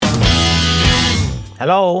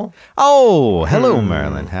Hello. Oh, hello,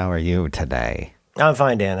 Merlin. How are you today? I'm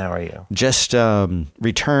fine, Dan. How are you? Just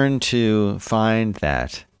returned to find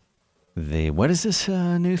that what is this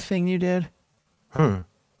new thing you did?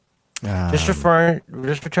 Just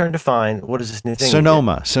returned to find, what is this new thing?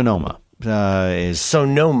 Sonoma is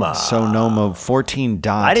Sonoma 14.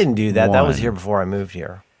 I didn't do that. That was here before I moved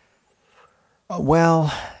here.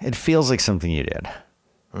 Well, it feels like something you did.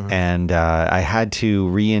 And I had to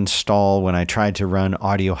reinstall when I tried to run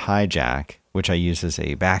Audio Hijack, which I use as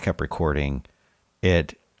a backup recording.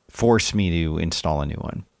 It forced me to install a new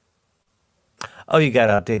one. Oh, you got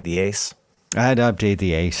to update the ACE. I had to update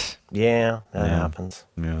the ACE. Yeah, that happens.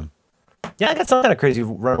 Yeah. Yeah, I got some kind of crazy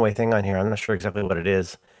runaway thing on here. I'm not sure exactly what it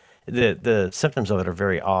is. The symptoms of it are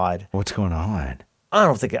very odd. What's going on? I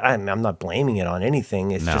don't think I'm not blaming it on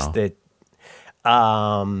anything. It's just that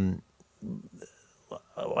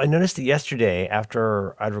I noticed it yesterday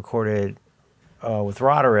after I'd recorded with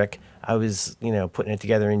Roderick. I was, putting it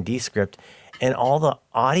together in Descript, and all the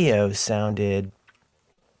audio sounded,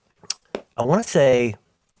 I want to say,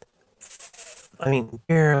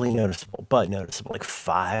 barely noticeable, but noticeable, like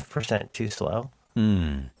 5% too slow.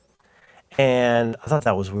 And I thought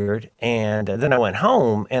that was weird. And then I went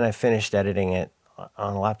home and I finished editing it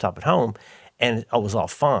on a laptop at home, and it was all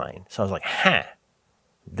fine. So I was like,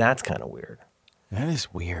 that's kind of weird. That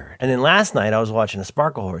is weird. And then last night I was watching a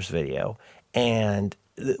Sparkle Horse video, and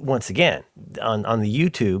once again on the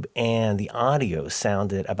YouTube, and the audio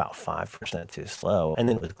sounded about 5% too slow, and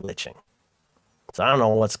then it was glitching. So I don't know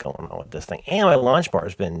what's going on with this thing. And my launch bar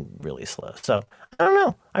has been really slow. So I don't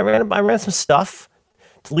know. I ran some stuff,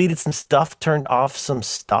 deleted some stuff, turned off some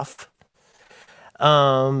stuff.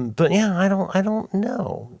 But yeah, I don't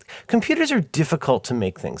know. Computers are difficult to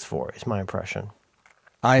make things for, is my impression.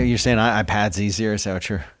 You're saying iPad's easier? Is that what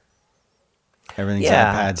you're... Everything's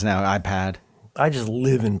iPads now, iPad. I just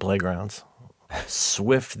live in playgrounds.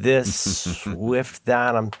 Swift this, Swift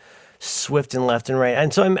that. I'm Swifting left and right.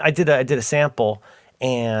 And so I did a sample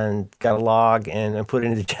and got a log and put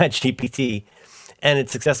it into ChatGPT. And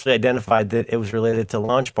it successfully identified that it was related to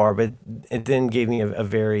launch bar, but it then gave me a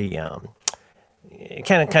very... it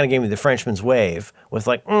kind of gave me the Frenchman's wave with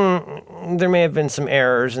like, there may have been some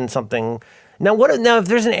errors and something... Now, if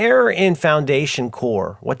there's an error in Foundation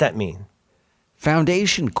Core, what that mean?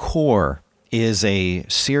 Foundation Core is a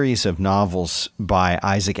series of novels by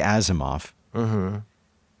Isaac Asimov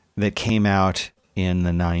that came out in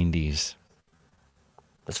the 90s.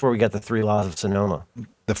 That's where we got the 3 laws of Sonoma.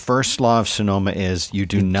 The first law of Sonoma is you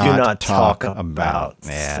do not talk about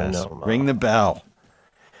Sonoma. Ring the bell.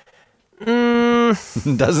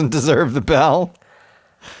 Doesn't deserve the bell.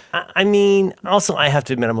 Also, I have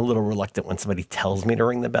to admit, I'm a little reluctant when somebody tells me to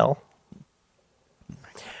ring the bell.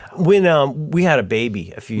 When we had a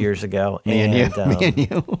baby a few years ago, me and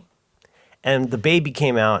you, and the baby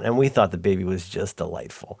came out, and we thought the baby was just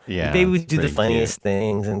delightful. Yeah, the baby would do the funniest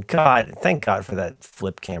things, and thank God for that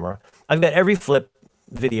flip camera. I've got every flip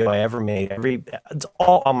video I ever made. It's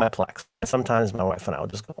all on my Plex. Sometimes my wife and I will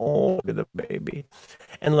just go, "Oh, look at the baby,"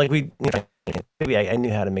 and like maybe I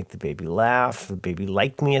knew how to make the baby laugh. The baby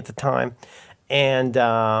liked me at the time, and we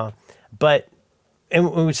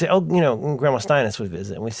would say, "Oh, Grandma Steinus would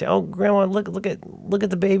visit," and we say, "Oh, Grandma, look at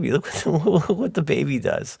the baby. Look what the baby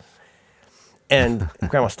does." And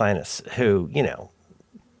Grandma Steinus, who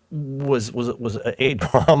was a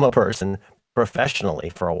drama person professionally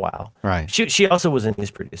for a while, right? She also was a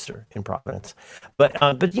news producer in Providence, but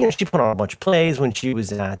she put on a bunch of plays when she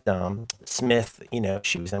was at Smith.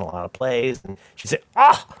 She was in a lot of plays, and she said,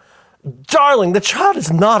 darling, the child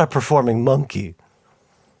is not a performing monkey."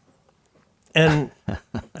 And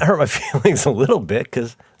I hurt my feelings a little bit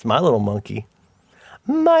because it's my little monkey.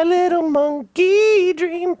 My little monkey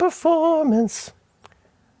dream performance.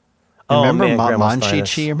 Remember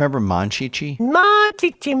Monchichi? Remember Monchichi?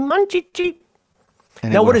 Monchichi.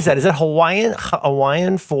 Now, what is that? Is that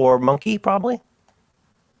Hawaiian for monkey, probably?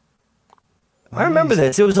 I remember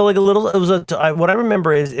this. It was like what I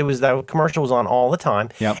remember is it was that commercial was on all the time.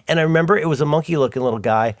 Yep. And I remember it was a monkey-looking little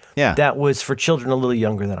guy. Yeah. That was for children a little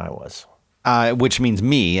younger than I was. Which means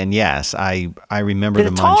me, and yes, I remember the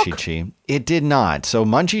Monchichi. It did not. So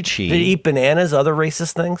Monchichi... Did it eat bananas, other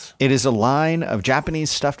racist things? It is a line of Japanese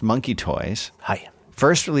stuffed monkey toys. Hi.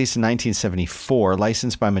 First released in 1974,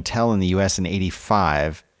 licensed by Mattel in the U.S. in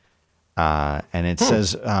 85. And it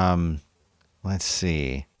says, let's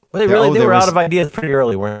see. Well, they were out of ideas pretty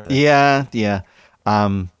early, weren't they? Yeah.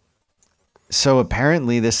 So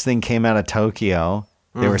apparently this thing came out of Tokyo.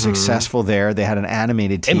 They were successful there. They had an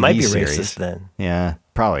animated TV series. It might be racist then. Yeah,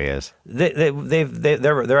 probably is.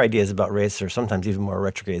 Their ideas about race are sometimes even more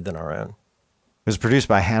retrograde than our own. was produced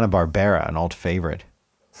by Hanna-Barbera, an old favorite.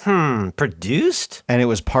 Produced? And it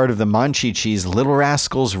was part of the Monchichabowsky's Little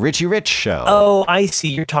Rascals Richie Rich show. Oh, I see.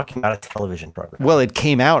 You're talking about a television program. Well, it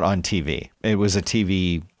came out on TV. It was a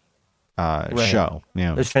TV show.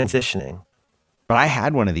 It was transitioning. But I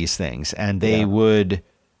had one of these things, and they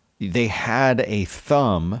had a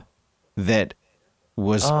thumb that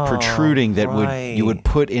was protruding that you would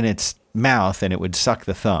put in its mouth, and it would suck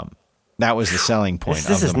the thumb. That was the selling point.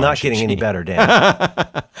 This is not getting any better,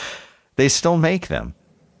 Dan. They still make them.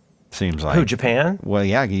 Seems like. Who, Japan? Well,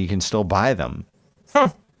 yeah, you can still buy them.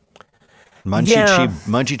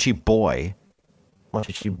 Monchichabowsky Boy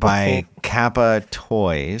by Kappa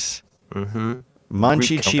Toys. Mm-hmm.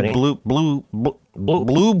 Monchichabowsky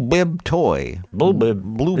Blue Bib Toy. Blue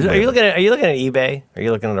Bib. Are you looking at eBay? Or are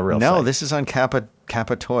you looking at a real site? No, this is on Kappa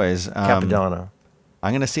Toys. Capadonna.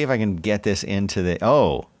 I'm going to see if I can get this into the...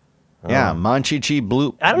 Monchichabowsky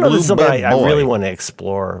Blue. I don't know if this is something I really want to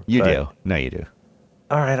explore. You do. No, you do.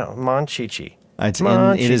 All right, Monchichi. It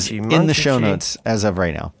is in the show notes as of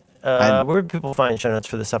right now. Where do people find show notes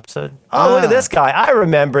for this episode? Oh, look at this guy. I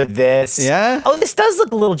remember this. Yeah? Oh, this does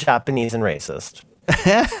look a little Japanese and racist.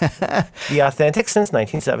 The authentic since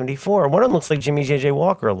 1974. One of them looks like Jimmy J.J.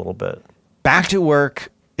 Walker a little bit. Back to work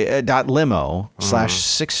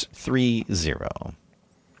 .limo/630.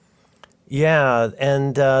 Yeah,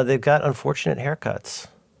 and they've got unfortunate haircuts.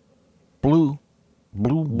 Blue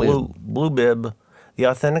bib. The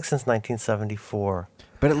authentic since 1974.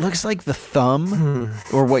 But it looks like the thumb,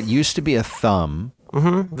 or what used to be a thumb,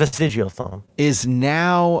 vestigial thumb, is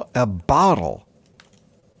now a bottle.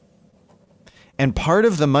 And part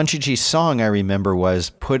of the Monchichabowsky song I remember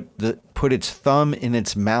was put its thumb in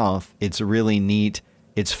its mouth. It's really neat.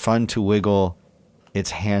 It's fun to wiggle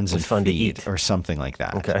its hands and fun feet, to eat, or something like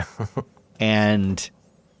that. Okay. And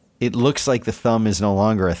it looks like the thumb is no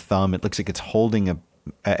longer a thumb. It looks like it's holding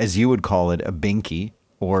as you would call it, a binky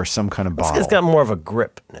or some kind of bottle. It's got more of a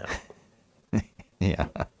grip now. Yeah.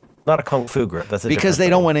 Not a kung fu grip. That's because they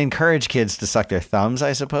don't want to encourage kids to suck their thumbs,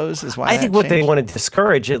 I suppose, is why I think what they want to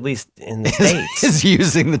discourage, at least in the States, is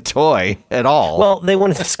using the toy at all. Well, they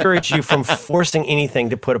want to discourage you from forcing anything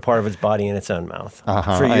to put a part of its body in its own mouth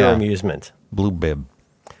for your amusement. Blue bib.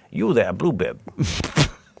 You there, blue bib.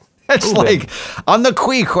 It's blue like bib. On the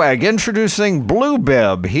Queequeg, introducing Blue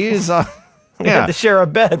Bib. He's You had to share a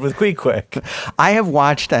bed with Queequeg. I have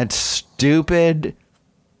watched that stupid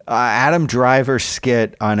Adam Driver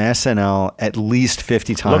skit on SNL at least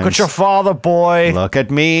 50 times. Look at your father, boy. Look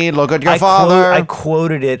at me. Look at your father. I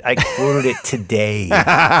quoted it today.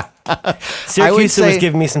 Syracuse was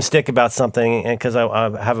giving me some stick about something because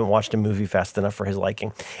I haven't watched a movie fast enough for his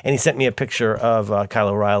liking. And he sent me a picture of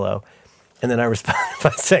Kylo Rilo. And then I responded by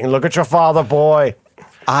saying, look at your father, boy.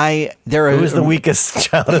 Who's the weakest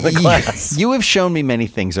child in the class? You have shown me many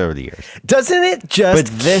things over the years. Doesn't it just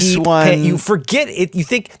but this one, you forget it. You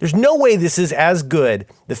think there's no way this is as good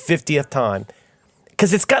the 50th time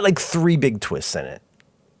because it's got like 3 big twists in it.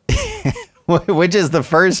 Which is the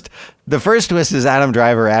first twist is Adam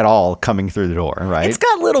Driver at all coming through the door, right? It's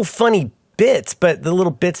got little funny bits, but the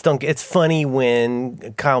little bits don't get. It's funny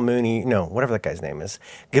when Kyle Mooney, whatever that guy's name is,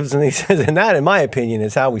 gives them. He says, and that, in my opinion,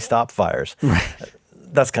 is how we stop fires. Right.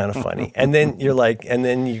 That's kind of funny. And then you're going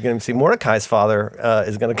to see Mordecai's father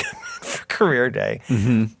is going to come in for career day.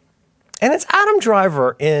 Mm-hmm. And it's Adam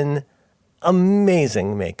Driver in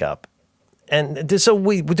amazing makeup. And so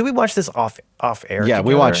do we watch this off air? Yeah, together?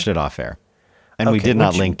 We watched it off air. And we did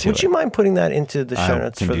not link to it. Would you mind putting that into the show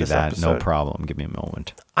notes for this episode? No problem. Give me a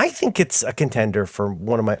moment. I think it's a contender for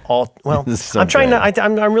one of my so I'm trying to,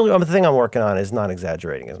 the thing I'm working on is not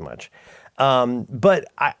exaggerating as much. But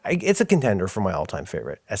it's a contender for my all-time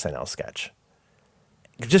favorite SNL sketch.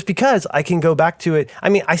 Just because I can go back to it. I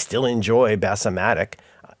mean, I still enjoy Bassomatic.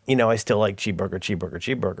 I still like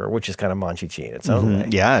Cheeseburger, which is kind of Monchichabowsky in its own way.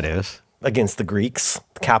 Yeah, it is. Against the Greeks,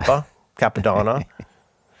 Capadonna.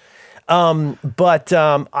 But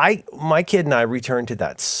my kid and I return to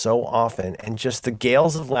that so often, and just the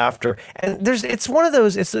gales of laughter. And it's one of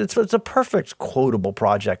those. It's a perfect quotable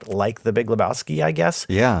project, like The Big Lebowski, I guess.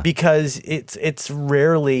 Yeah. Because there's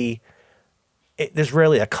rarely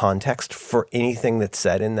a context for anything that's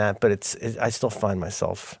said in that, but I still find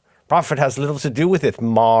myself. Profit has little to do with it,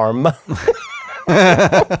 marm.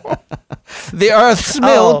 The earth's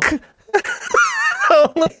milk.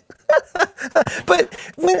 Oh. But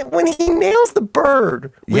when he nails the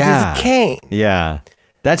bird with his cane,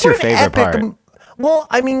 that's your favorite part. Well,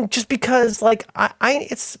 I mean, just because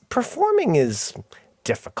it's performing is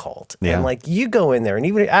difficult, and you go in there, and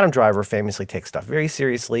even Adam Driver famously takes stuff very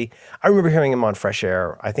seriously. I remember hearing him on Fresh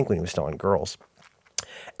Air, I think when he was still on Girls,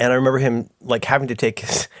 And I remember him like having to take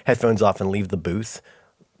his headphones off and leave the booth.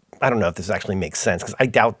 I don't know if this actually makes sense because I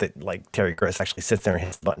doubt that like Terry Gross actually sits there and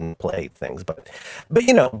hits button and play things, but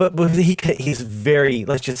he's very,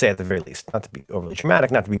 let's just say at the very least, not to be overly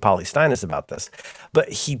dramatic, not to be Polly Steinus about this, but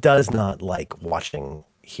he does not like watching,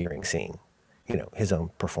 hearing, seeing, his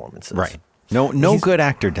own performances. Right. No good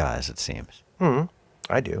actor does, it seems.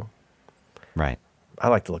 I do. Right. I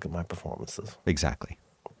like to look at my performances Exactly.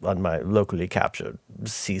 on my locally captured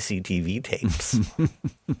CCTV tapes.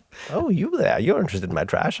 Oh, you there? You're interested in my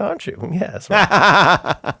trash, aren't you? Yes.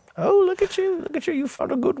 Oh, look at you! Look at you! You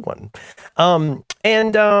found a good one.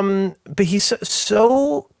 But he's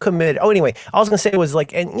so committed. Oh, anyway, all I was gonna say was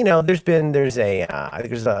like, and there's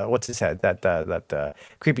what's his head that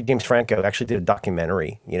creepy James Franco actually did a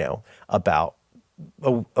documentary, about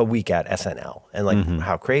a week at SNL and like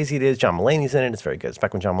how crazy it is. John Mulaney's in it. It's very good. It's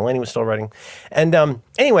back when John Mulaney was still writing. And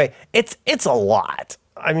anyway, it's a lot.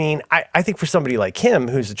 I mean, I think for somebody like him,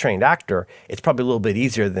 who's a trained actor, it's probably a little bit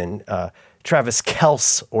easier than Travis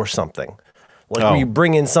Kelce or something. Like where you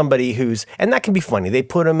bring in somebody and that can be funny. They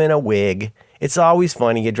put him in a wig. It's always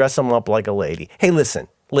funny. You dress him up like a lady. Hey, listen,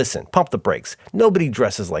 pump the brakes. Nobody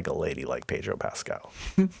dresses like a lady like Pedro Pascal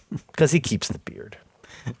because he keeps the beard.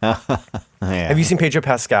 Yeah. Have you seen Pedro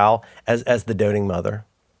Pascal as the doting mother?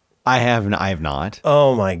 I have not.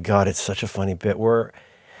 Oh my God, it's such a funny bit where,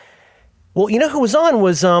 well, who was on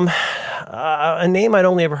was a name I'd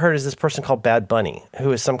only ever heard is this person called Bad Bunny,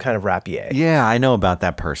 who is some kind of rapier. Yeah, I know about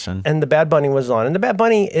that person. And the Bad Bunny was on, and the Bad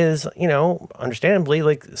Bunny is, understandably,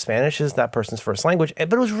 like Spanish is that person's first language,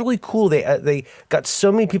 but it was really cool. They got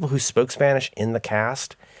so many people who spoke Spanish in the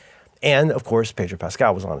cast. And of course, Pedro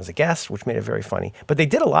Pascal was on as a guest, which made it very funny. But they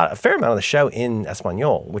did a fair amount of the show in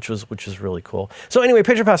Espanol, which was really cool. So anyway,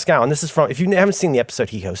 Pedro Pascal, and this is from, if you haven't seen the episode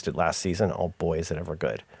he hosted last season, oh boy, is it ever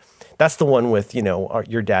good. That's the one with,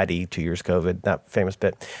 your daddy, 2 years COVID, that famous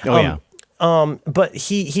bit. Oh, yeah. But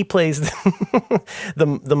he plays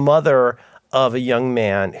the mother of a young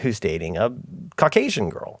man who's dating a Caucasian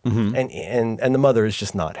girl, and the mother is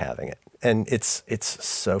just not having it, and it's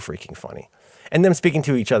so freaking funny. And them speaking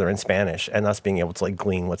to each other in Spanish and us being able to like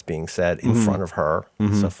glean what's being said in front of her.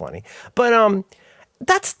 So funny. But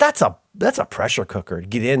that's a pressure cooker.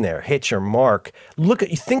 Get in there, hit your mark. You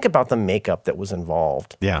think about the makeup that was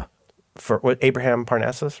involved. Yeah. For what, Abraham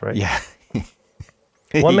Parnassus, right? Yeah.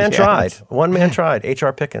 One man tried. One man tried.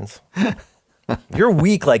 H.R. Pickens. You're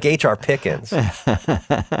weak like H.R. Pickens.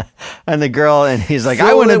 And the girl, and he's like,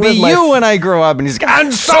 I want to be you when I grow up. And he's like,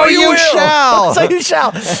 and so you shall. So you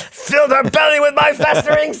shall. Fill their belly with my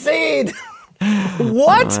festering seed.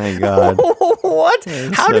 What? Oh my God. What?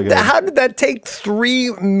 How did that take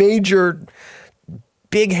 3 major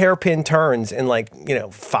big hairpin turns in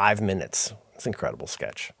 5 minutes? It's an incredible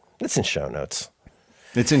sketch. It's in show notes.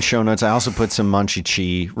 It's in show notes. I also put some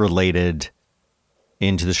Monchichabowsky related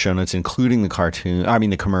into the show notes, including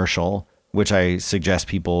the commercial, which I suggest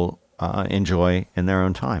people enjoy in their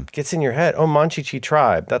own time. Gets in your head. Oh, Monchichabowsky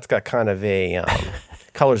Tribe. That's got kind of a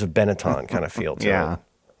Colors of Benetton kind of feel to yeah. it.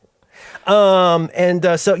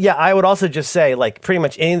 So I would also just say, like, pretty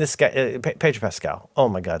much any of this guy, Pedro Pascal. Oh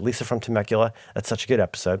my God, Lisa from Temecula. That's such a good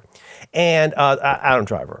episode. And Adam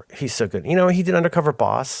Driver. He's so good. He did Undercover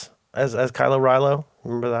Boss as Kylo Rilo.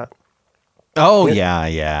 Remember that? Oh,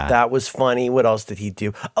 yeah. That was funny. What else did he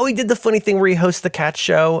do? Oh, he did the funny thing where he hosts the cat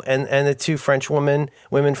show and the 2 French women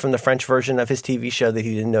from the French version of his TV show that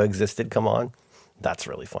he didn't know existed come on. That's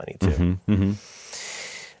really funny too.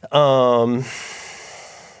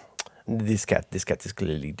 This cat is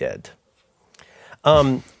clearly dead.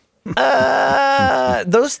 Those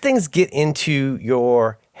things get into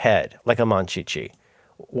your head like a Monchichabowsky.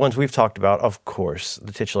 Ones we've talked about, of course,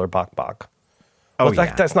 the titular Bok Bok. Oh, Well,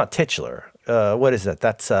 yeah. that's not titular. What is that?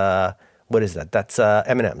 That's That's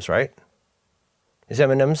M&M's, right? Is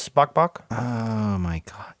M&M's Bok Bok? Oh my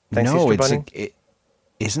God! Thanks, no, Easter it's Bunny?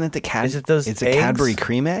 isn't it the cat? Is it those It's eggs? a Cadbury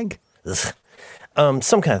cream egg. Some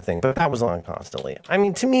kind of thing, but that was on constantly. I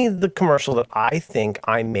mean, to me, the commercial that I think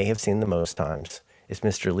I may have seen the most times is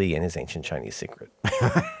Mr. Lee and his ancient Chinese secret.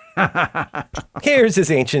 Here's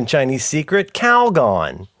his ancient Chinese secret,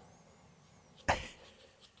 Calgon.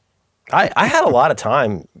 I had a lot of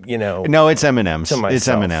time, No, it's M&M's. to myself. It's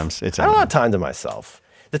M&M's. It's I had a lot of M&M's. time to myself.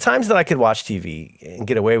 The times that I could watch TV and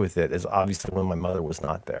get away with it is obviously when my mother was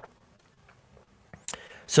not there.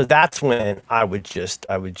 So that's when I was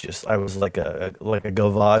like a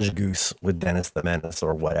Gauvage goose with Dennis the Menace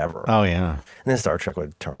or whatever. Oh yeah. And then Star Trek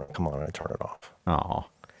would come on and I'd turn it off. Oh.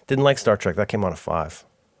 Didn't like Star Trek. That came on at 5.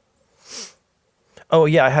 Oh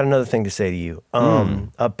yeah, I had another thing to say to you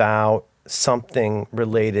about something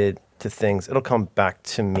related to things. It'll come back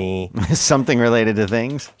to me. Something related to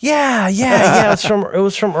things? Yeah. It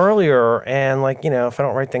was from earlier, and like, if I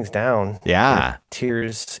don't write things down, Yeah.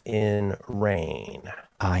 tears in rain.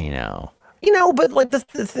 I know. But like the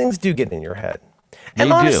things do get in your head. They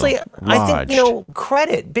And honestly, do. I think,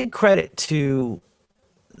 Lodged. big credit to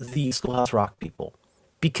the Schoolhouse Rock people,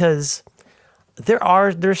 because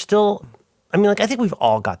there's still, I mean, like, I think we've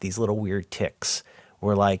all got these little weird tics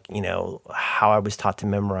where, like, how I was taught to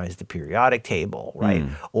memorize the periodic table, right?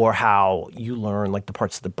 Or how you learn like the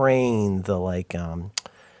parts of the brain, the like,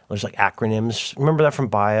 there's like acronyms. Remember that from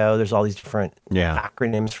bio? There's all these different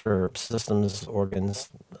acronyms for systems, organs,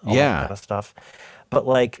 all that kind of stuff. But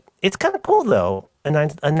like, it's kind of cool though. And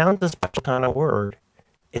a noun is a special kind of word.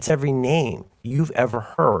 It's every name you've ever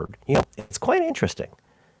heard. It's quite interesting.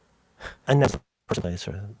 And that's a place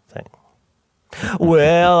or thing.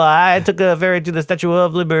 Well, I took a ferry to the Statue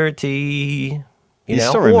of Liberty. You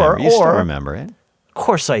still remember it. Of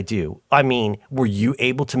course I do. I mean, were you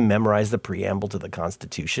able to memorize the preamble to the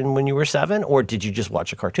Constitution when you were 7, or did you just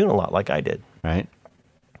watch a cartoon a lot like I did? Right.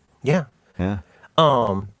 Yeah. Yeah.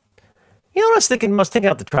 What I was thinking? I was taking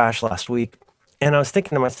out the trash last week, and I was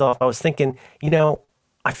thinking to myself, I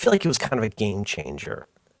feel like it was kind of a game changer.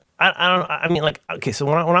 I mean, like, okay, so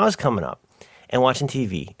when I was coming up and watching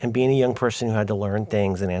TV and being a young person who had to learn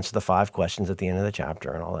things and answer the 5 questions at the end of the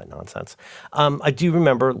chapter and all that nonsense, I do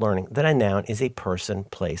remember learning that a noun is a person,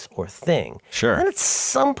 place, or thing. Sure. And at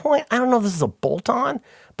some point, I don't know if this is a bolt-on,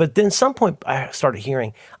 but then some point I started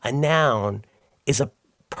hearing a noun is a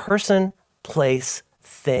person, place,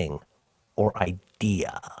 thing, or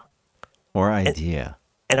idea. And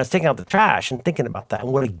I was taking out the trash and thinking about that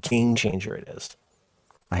and what a game changer it is.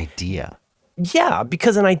 Idea. Yeah,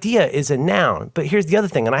 because an idea is a noun. But here's the other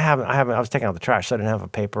thing, and I was taking out the trash, so I didn't have a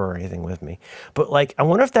paper or anything with me. But like, I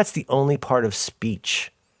wonder if that's the only part of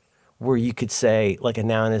speech where you could say like a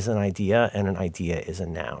noun is an idea and an idea is a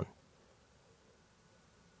noun.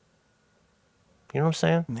 You know what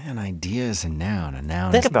I'm saying? An idea is a noun. A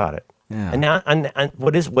noun. Think about it. Yeah. A noun.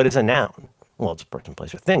 What is a noun? Well, it's a person,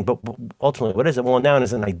 place, or thing. But ultimately, what is it? Well, a noun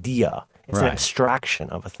is an idea. It's an abstraction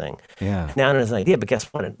of a thing. Yeah. A noun is an idea, but guess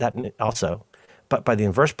what? That also, but by the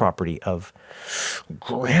inverse property of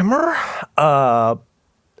grammar, an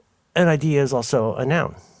idea is also a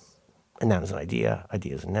noun. A noun is an idea.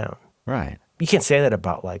 Idea is a noun. Right. You can't say that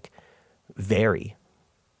about like very.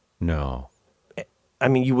 No. I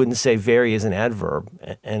mean, you wouldn't say very is an adverb.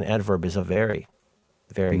 An adverb is a very.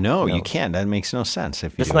 Very. No, you can't. That makes no sense.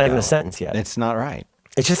 It's not even a sentence yet. It's not right.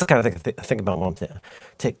 It's just the kind of thing I think about when I'm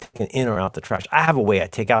taking in or out the trash. I have a way I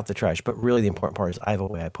take out the trash, but really the important part is I have a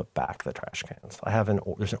way I put back the trash cans.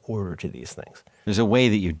 There's an order to these things. There's a way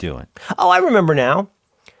that you do it. Oh, I remember now.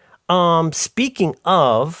 Speaking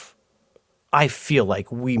of, I feel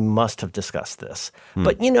like we must have discussed this.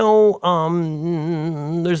 But, there's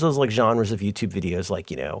those like genres of YouTube videos like,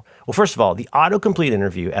 well, first of all, the autocomplete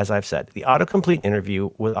interview, as I've said, the autocomplete interview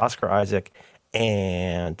with Oscar Isaac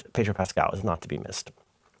and Pedro Pascal is not to be missed.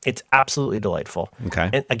 It's absolutely delightful. Okay.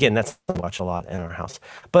 And again, that's what I watch a lot in our house.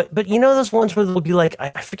 But those ones where they'll be like, I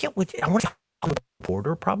forget what, I want to call it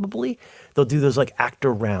Porter probably. They'll do those like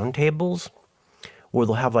actor roundtables where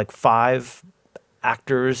they'll have like 5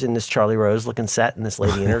 actors in this Charlie Rose looking set and this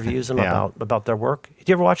lady interviews them about their work. Did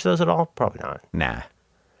you ever watch those at all? Probably not. Nah.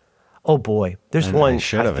 Oh boy. There's one. I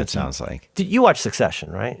should have, it sounds like. Did you watch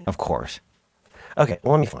Succession, right? Of course. Okay,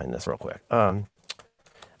 well, let me find this real quick. Some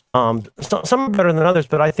are better than others,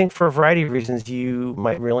 but I think for a variety of reasons, you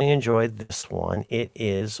might really enjoy this one. It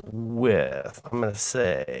is with, I'm going to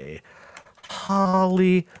say,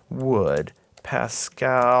 Hollywood,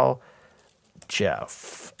 Pascal,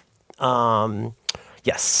 Jeff.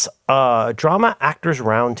 Yes, Drama Actors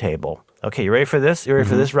Roundtable. Okay, you ready for this? You ready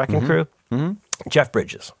for this wrecking crew? Mm-hmm. Jeff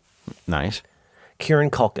Bridges. Nice. Kieran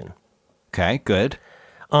Culkin. Okay, good.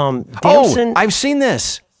 Damson, I've seen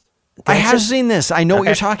this. I have seen this. I know what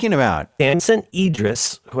you're talking about. Damson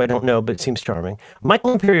Idris, who I don't know, but seems charming.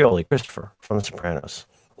 Michael Imperioli, Christopher from The Sopranos,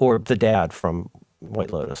 or the dad from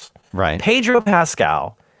White Lotus. Right. Pedro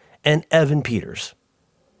Pascal and Evan Peters.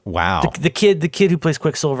 Wow. The kid who plays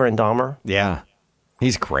Quicksilver and Dahmer. Yeah.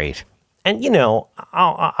 He's great. And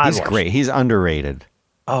he's great. He's underrated.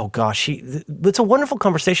 Oh gosh, it's a wonderful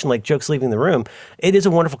conversation. Like Jokes Leaving the Room, it is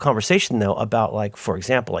a wonderful conversation though about like, for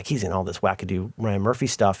example, like he's in all this wackadoo Ryan Murphy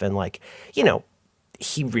stuff, and like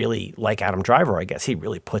he really, like Adam Driver, I guess, he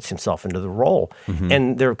really puts himself into the role.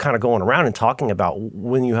 And they're kind of going around and talking about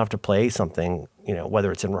when you have to play something, you know,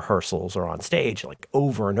 whether it's in rehearsals or on stage, like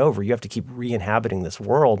over and over, you have to keep re-inhabiting this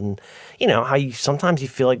world. And, you know, how sometimes you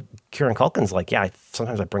feel like Kieran Culkin's like, yeah,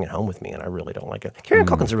 sometimes I bring it home with me and I really don't like it. Kieran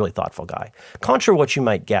Culkin's a really thoughtful guy. Contra what you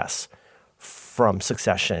might guess from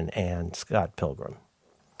Succession and Scott Pilgrim.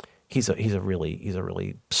 He's a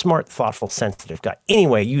really smart, thoughtful, sensitive guy.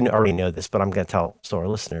 Anyway, you already know this, but I'm going to tell our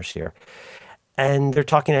listeners here. And they're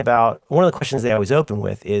talking about, one of the questions they always open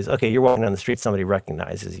with is, okay, you're walking down the street, somebody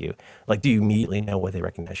recognizes you. Like, do you immediately know what they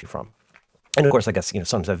recognize you from? And of course, I guess, you know,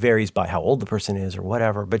 sometimes that varies by how old the person is or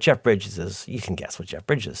whatever. But Jeff Bridges you can guess what Jeff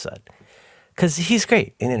Bridges said. Because he's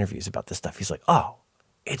great in interviews about this stuff. He's like, oh,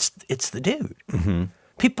 it's the dude.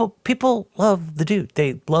 People love the dude.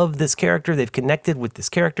 They love this character. They've connected with this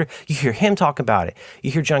character. You hear him talk about it.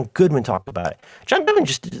 You hear John Goodman talk about it. John Goodman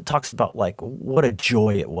just talks about like what a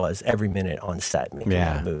joy it was every minute on set making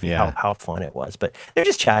that movie. How fun it was. But they're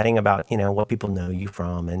just chatting about, you know, what people know you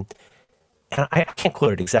from, and I can't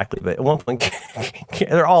quote it exactly, but at one point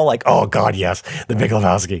they're all like, "Oh God, yes, The Big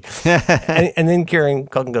Lebowski," and then Kieran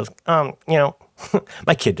Culkin goes, "You know,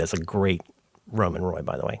 my kid does a great Roman Roy,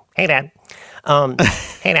 by the way. Hey, Dad.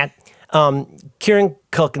 Hey, Dad. Kieran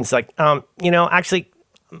Culkin's like, you know, actually,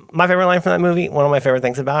 my favorite line from that movie, one of my favorite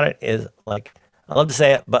things about it is, like, I love to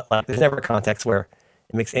say it, but like, there's never a context where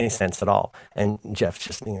it makes any sense at all. And Jeff's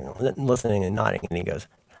just, you know, listening and nodding, and he goes,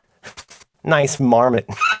 nice marmot.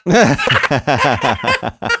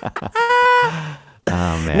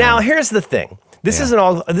 Oh, man. Now, here's the thing. This isn't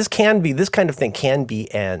all, this kind of thing can be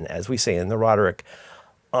as we say in the Roderick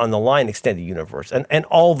on the Line extended universe, and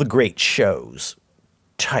all the great shows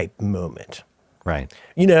type moment. Right.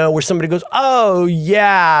 You know, where somebody goes, oh,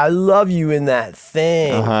 yeah, I love you in that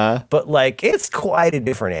thing. But, like, it's quite a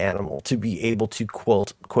different animal to be able to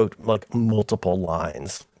quote, like, multiple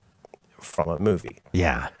lines from a movie.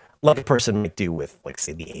 Yeah. Like a person might do with, like,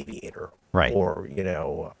 say, The Aviator. Right. Or, you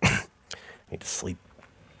know, need to sleep.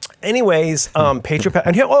 Anyways, Pedro,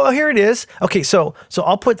 and here it is. Okay, so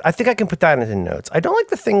I think I can put that into notes. I don't like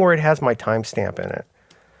the thing where it has my timestamp in it,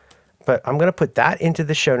 but I'm going to put that into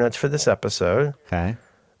the show notes for this episode. Okay.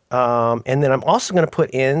 And then I'm also going to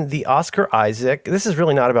put in the Oscar Isaac. This is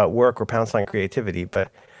really not about work or pound sign creativity,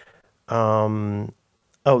 but, that's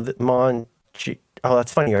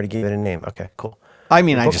funny. You already gave it a name. Okay, cool. I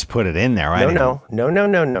mean, I just put it in there, right? No.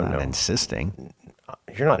 Not insisting.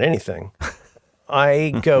 You're not anything.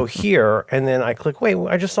 I go here, and then I click, wait,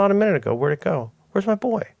 I just saw it a minute ago. Where'd it go? Where's my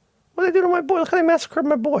boy? What did they do to my boy? Look how they massacred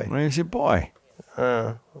my boy. Where's your boy?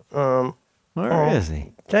 Where is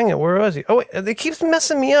he? Dang it, where was he? Oh, wait, it keeps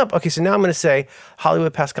messing me up. Okay, so now I'm going to say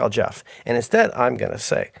Hollywood Pascal Jeff. And instead, I'm going to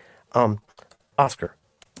say Oscar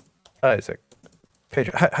Isaac.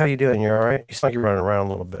 Pedro, how you doing? You all right? You sound like you're running around a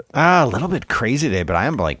little bit. A little bit crazy today, but I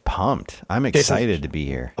am like pumped. I'm excited to be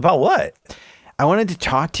here. About what? I wanted to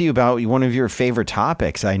talk to you about one of your favorite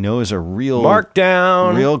topics. I know is a real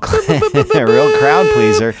markdown, real crowd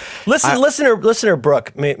pleaser. Listener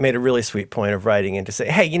Brooke made a really sweet point of writing in to say,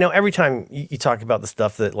 hey, you know, every time you talk about the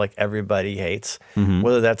stuff that like everybody hates,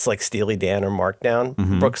 whether that's like Steely Dan or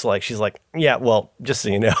Markdown, Brooke's like, she's like, yeah, well, just so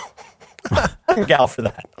you know, I'm a gal for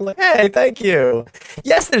that. I'm like, hey, thank you.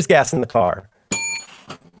 Yes, there's gas in the car.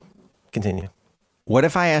 Continue. What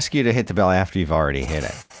if I ask you to hit the bell after you've already hit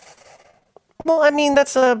it? Well, I mean,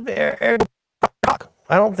 that's a rock.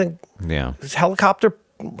 I don't think. Yeah. Helicopter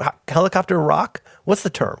rock. What's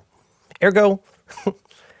the term? Ergo,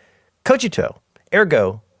 cogito.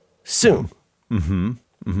 Ergo, sum.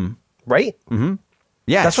 Right?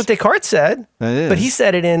 Yes. That's what Descartes said. That is. But he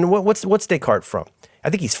said it in what's Descartes from?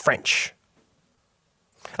 I think he's French.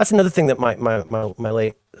 That's another thing that my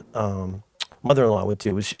late mother-in-law would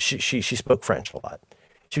do. Was she spoke French a lot.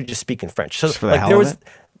 She would just speak in French. So just for the hell of it?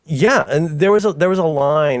 Yeah, and there was a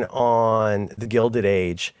line on The Gilded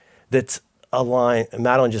Age that's a line,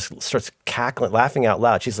 Madeline just starts cackling, laughing out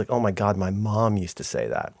loud. She's like, oh my God, my mom used to say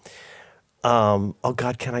that. Oh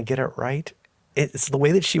God, can I get it right? It's the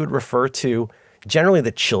way that she would refer to generally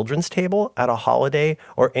the children's table at a holiday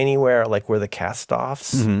or anywhere like where the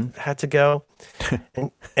cast-offs had to go. and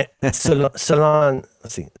salon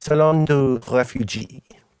de réfugié.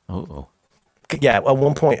 Oh. Yeah, at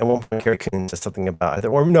one point, Carrie Coon says something about it,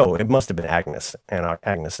 or no, it must have been Agnes, and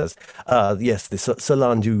Agnes says, "Yes, the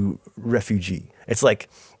salon du réfugié." It's like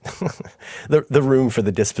the room for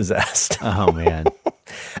the dispossessed. Oh man,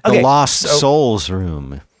 the lost souls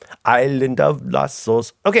room, island of lost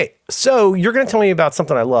souls. Okay, so you're going to tell me about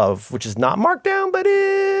something I love, which is not Markdown, but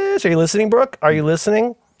is. Are you listening, Brooke? Are you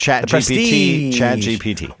listening? Chat GPT. Chat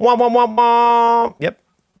GPT. Wah, wah, wah, wah. Yep.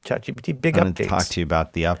 Chat GPT, big I'm going updates. to talk to you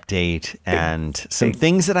about the update and some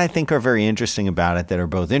things that I think are very interesting about it that are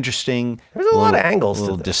both interesting. There's a lot of angles a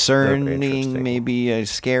little to this. discerning, maybe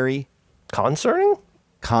scary. Concerning?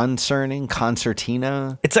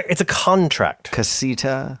 Concertina. It's a contract.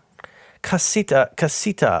 Casita.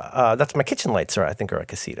 That's my kitchen light, sir. I think are a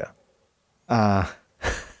casita. No,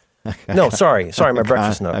 sorry, my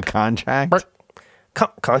breakfast nook. A contract.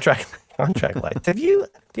 Contract lights. Do you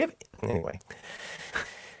have anyway?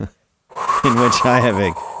 In which I have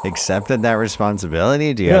accepted that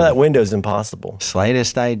responsibility. Do you have that window's impossible.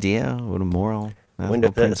 Slightest idea what a moral window?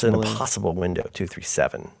 That's an impossible window.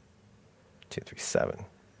 237.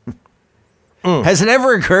 Has it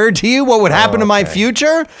ever occurred to you what would happen to my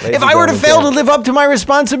future if I were to fail to live up to my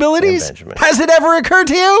responsibilities? Has it ever occurred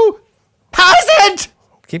to you? Has it?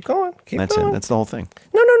 Keep going. That's it. That's the whole thing.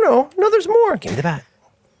 No. There's more. Give me the bat.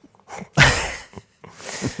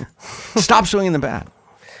 Stop swinging the bat.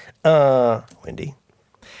 Wendy.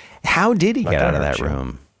 How did he get out of that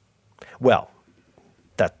room? Well,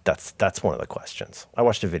 that's one of the questions. I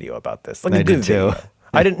watched a video about this. I did too.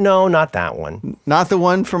 I didn't know, not that one. Not the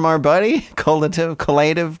one from our buddy?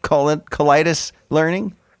 Colitis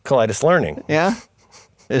learning? Colitis learning. Yeah?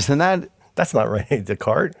 Isn't that? That's not Rene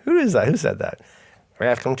Descartes. Who is that? Who said that?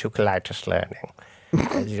 Welcome to Colitis learning.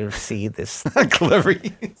 As you see this.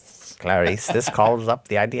 Clarice, this calls up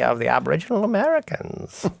the idea of the Aboriginal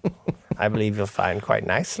Americans. I believe you'll find quite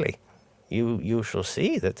nicely. You shall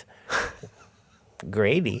see that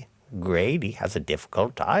Grady has a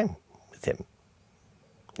difficult time with him.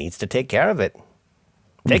 Needs to take care of it.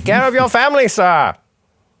 Take care of your family, sir.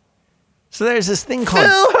 So there's this thing called...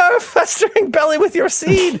 Fill her festering belly with your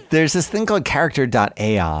seed. There's this thing called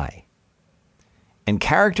character.ai. And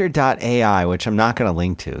character.ai, which I'm not going to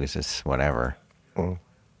link to, is just whatever.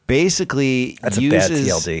 Basically that's uses...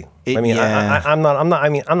 That's a bad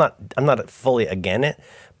TLD. I'm not fully against it,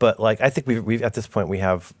 but like I think we've at this point we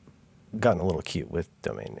have gotten a little cute with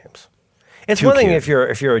domain names. It's one thing if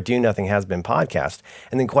you're a do nothing has been podcast,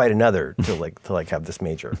 and then quite another to have this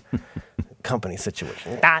major company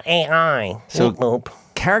situation. .ai. So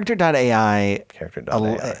character.ai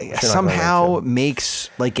somehow makes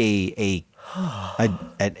like a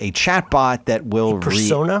chatbot that will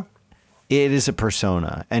persona. It is a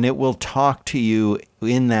persona, and it will talk to you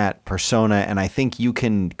in that persona, and I think you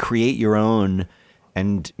can create your own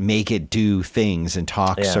and make it do things and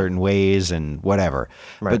talk certain ways and whatever.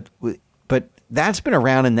 Right. But that's been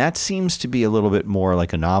around, and that seems to be a little bit more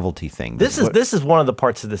like a novelty thing. This is one of the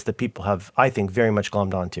parts of this that people have, I think, very much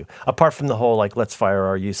glommed onto. Apart from the whole let's fire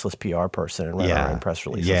our useless PR person and write our own press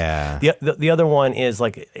releases. Yeah. The other one is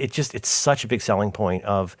it's such a big selling point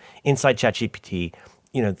of inside ChatGPT.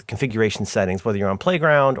 The configuration settings, whether you're on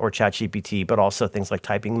Playground or ChatGPT, but also things like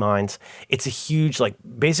typing minds. It's a huge,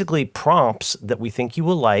 basically prompts that we think you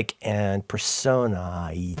will like, and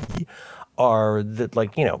personae are that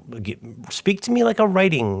speak to me like a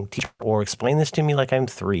writing teacher, or explain this to me like I'm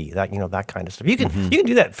 3. That kind of stuff. You can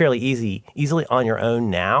do that fairly easily on your own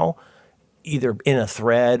now, either in a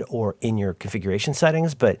thread or in your configuration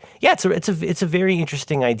settings. But yeah, it's a very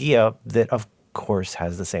interesting idea that of course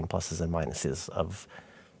has the same pluses and minuses of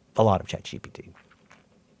a lot of ChatGPT.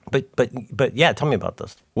 But yeah, tell me about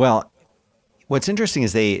this. Well, what's interesting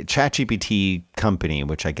is ChatGPT company,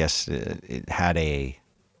 which I guess it had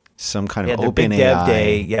some kind of open AI dev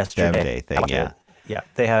day yesterday. Dev day thing, yeah.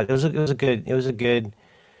 They had it was a good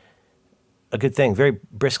thing. Very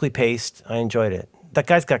briskly paced. I enjoyed it. That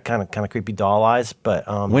guy's got kind of creepy doll eyes, but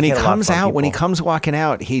when he comes walking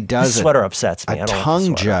out, he does his sweater upsets me.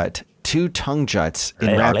 Two tongue juts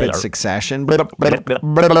in rapid succession, like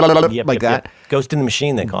that. Ghost in the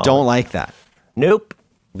machine, they call it. Don't like that. Nope.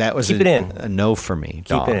 That was Keep it in. A no for me.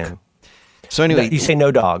 Dog. Keep it in. So anyway, you say no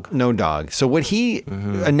dog. No dog. So what he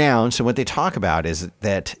announced and what they talk about is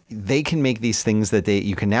that they can make these things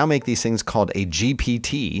you can now make these things called a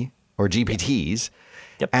GPT or GPTs,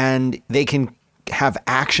 and they can have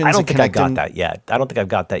actions. I don't think I got that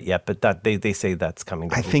yet. But that they say that's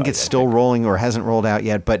coming. I think it's still rolling or hasn't rolled out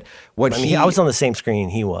yet. But I was on the same screen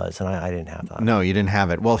he was, and I didn't have that. No, you didn't have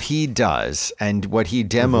it. Well, he does, and what he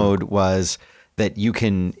demoed was that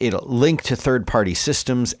it'll link to third-party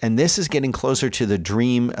systems, and this is getting closer to the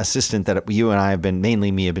dream assistant that you and I have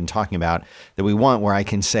been talking about, that we want, where I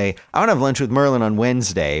can say, I want to have lunch with Merlin on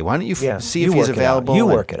Wednesday. Why don't you see if he's available? You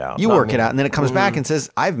work it out. You work it out, and then it comes back and says,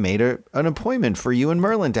 I've made an appointment for you and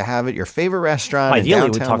Merlin to have at your favorite restaurant. Ideally,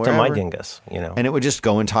 we talk to my dingus, and it would just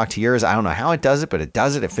go and talk to yours. I don't know how it does it, but it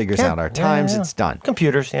does it. It figures out our times. It's done.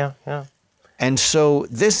 Computers, yeah. And so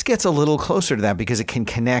this gets a little closer to that because it can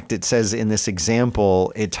connect. It says in this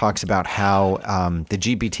example, it talks about how the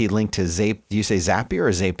GPT linked to do you say Zapier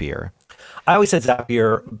or Zapier? I always said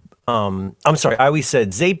Zapier. I'm sorry, I always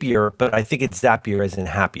said Zapier, but I think it's Zapier as in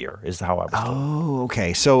happier is how I was told. Oh,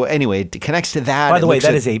 okay. So anyway, it connects to that. By the way,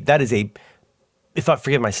 that is a, if I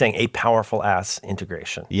forgive my saying, a powerful ass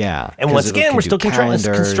integration. Yeah. And once again, we're still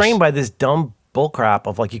calendars. constrained by this dumb bullcrap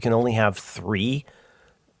of like you can only have 3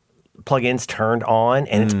 plugins turned on,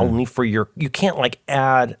 and it's only for you can't like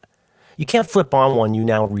add. You can't flip on one you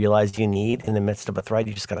now realize you need in the midst of a thread.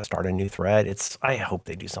 You just got to start a new thread. I hope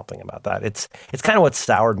they do something about that. It's kind of what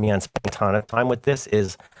soured me on spending a ton of time with this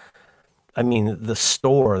is, I mean, the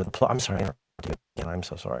store, I'm sorry. I'm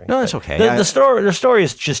so sorry. No, it's okay. The store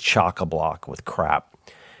is just chock-a-block with crap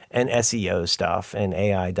and SEO stuff and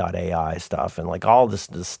AI stuff and like all this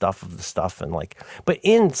stuff of the stuff and like, but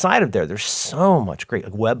inside of there's so much great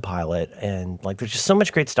like Web Pilot and like there's just so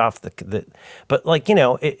much great stuff that but like, you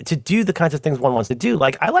know, to do the kinds of things one wants to do,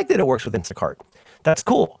 like I like that it works with Instacart. That's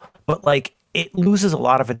cool. But like it loses a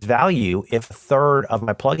lot of its value if a third of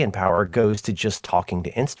my plugin power goes to just talking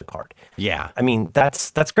to Instacart. Yeah. I mean,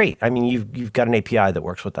 that's great. I mean, you've got an API that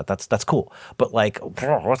works with that. That's cool. But like,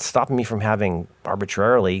 what's stopping me from having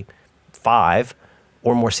arbitrarily 5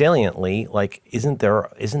 or more saliently, like, isn't there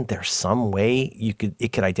some way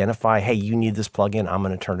it could identify, hey, you need this plugin, I'm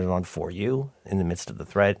going to turn it on for you in the midst of the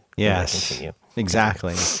thread? Yes, continue.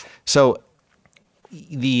 Exactly. So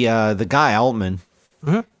the guy Altman,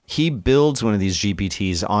 he builds one of these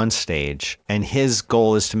GPTs on stage, and his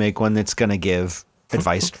goal is to make one that's going to give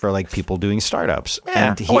advice for like people doing startups.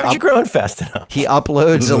 Yeah. And Why aren't you growing fast enough? He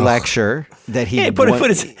uploads a lecture that he put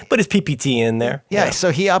his PPT in there. Yeah,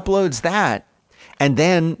 so he uploads that, and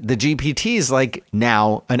then the GPT is like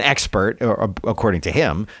now an expert, or according to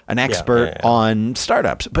him, an expert on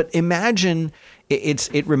startups. But imagine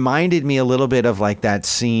it reminded me a little bit of like that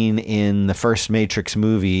scene in the first Matrix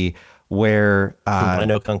movie where I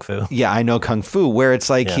know Kung Fu. Yeah, I know Kung Fu, where it's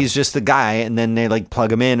like he's just the guy, and then they like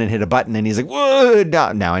plug him in and hit a button, and he's like, whoa,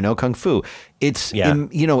 now I know Kung Fu. It's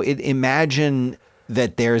imagine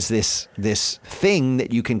that there's this thing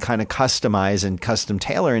that you can kind of customize and custom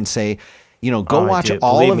tailor and say, go watch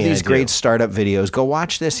all of these great startup videos. Go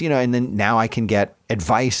watch this, and then now I can get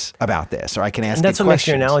advice about this, or I can ask. And that's you what makes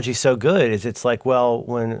questions. your analogy so good. Is it's like, well,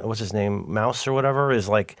 when what's his name, Mouse or whatever, is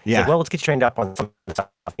like, well, let's get you trained up on some stuff.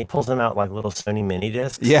 He pulls them out like little Sony mini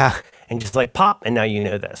discs, and just like pop, and now you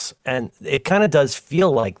know this. And it kind of does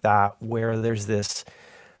feel like that, where there's this.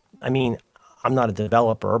 I mean, I'm not a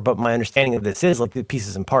developer, but my understanding of this is like the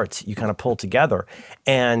pieces and parts you kind of pull together,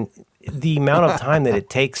 and the amount of time that it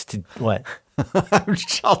takes to what?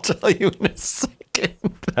 I'll tell you in a second.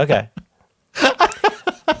 Okay.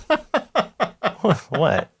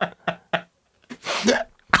 What?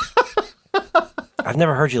 I've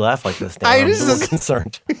never heard you laugh like this, Dan. I'm a little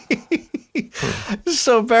concerned.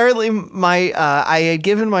 So apparently I had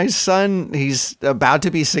given my son, he's about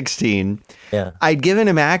to be 16. Yeah. I'd given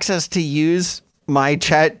him access to use my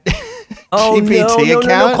chat GPT account.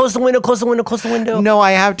 No, close the window. No,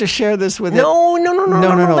 I have to share this with him.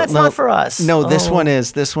 No, that's not for us. No, this one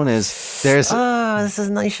is. There's this is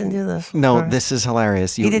nice. You shouldn't do this. No, right. This is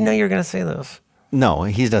hilarious. He didn't know you were going to say this. No,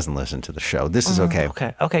 he doesn't listen to the show. This is okay.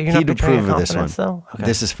 Okay. You're not betraying your confidence, though? Okay.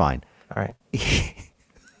 This is fine. All right.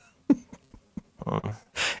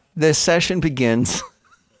 The session begins.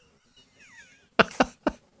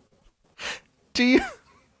 Do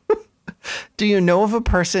you know of a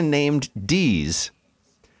person named Deez?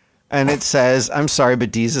 And it says, I'm sorry,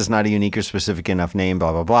 but Deez is not a unique or specific enough name,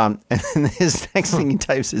 blah, blah, blah. And then his next thing he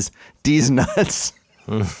types is Deez nuts.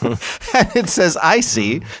 And it says, I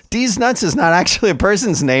see. Deez nuts is not actually a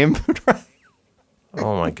person's name.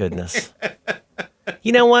 Oh, my goodness.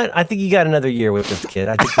 You know what? I think you got another year with this kid.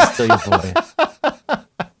 I think he's still your boy.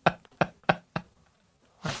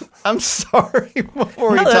 I'm sorry. What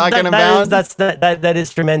were we talking about? That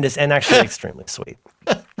is tremendous and actually extremely sweet.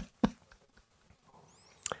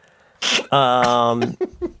 I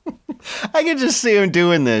could just see him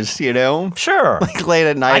doing this, Sure. Like late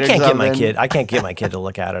at night. I can't get my kid to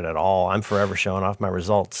look at it at all. I'm forever showing off my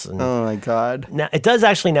results. And oh my God. Now it does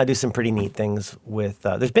actually now do some pretty neat things with.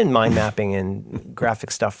 There's been mind mapping and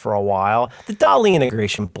graphic stuff for a while. The DALL-E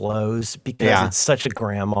integration blows because it's such a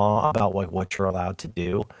grandma about like what you're allowed to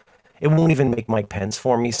do. It won't even make Mike Pence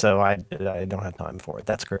for me, so I don't have time for it.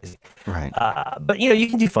 That's crazy. Right. But, you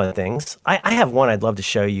can do fun things. I have one I'd love to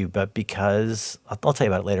show you, but because – I'll tell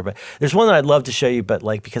you about it later. But there's one that I'd love to show you, but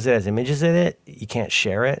like because it has images in it, you can't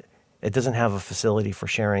share it. It doesn't have a facility for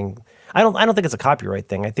sharing. I don't think it's a copyright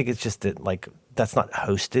thing. I think it's just that like that's not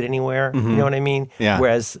hosted anywhere. You know what I mean? Yeah.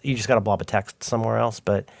 Whereas you just got a blob of text somewhere else.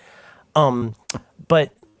 But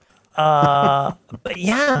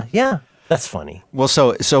yeah, that's funny. Well,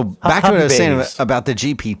 so back to what I was saying Babies. about the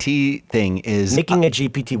GPT thing is Making a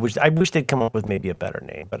GPT, which I wish they'd come up with maybe a better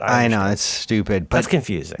name, but I know understand. it's stupid, but That's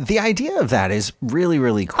confusing. the idea of that is really,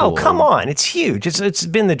 really cool. Oh, come on. It's huge. It's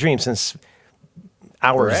been the dream since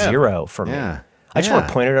hour Forever. zero for me. Yeah. I just want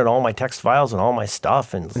to point it at all my text files and all my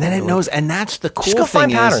stuff. And And then it knows, and that's the cool just go thing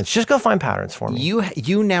find is patterns. Just go find patterns for me.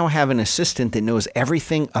 you now have an assistant that knows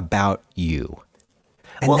everything about you.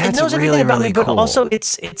 And Well, that's it knows really, everything about really me, but cool. also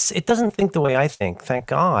it doesn't think the way I think, thank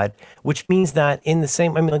God, which means that in the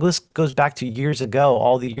same, I mean, like this goes back to years ago,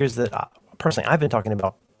 all the years that personally I've been talking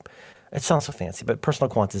about, it sounds so fancy, but personal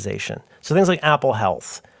quantization. So things like Apple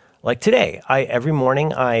Health. Like today, every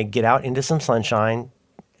morning I get out into some sunshine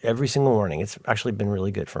every single morning. It's actually been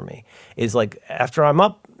really good for me. Is like after I'm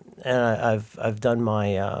up and I've done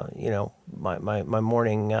my my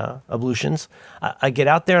morning ablutions, I get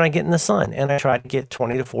out there and I get in the sun and I try to get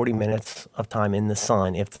 20 to 40 minutes of time in the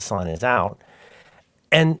sun if the sun is out.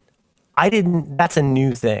 And that's a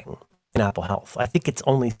new thing in Apple Health. I think it's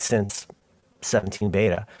only since 17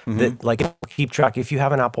 beta that like keep track. If you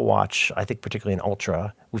have an Apple Watch, I think particularly an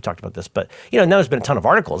Ultra, we've talked about this, but now there's been a ton of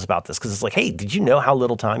articles about this because it's like, hey, did you know how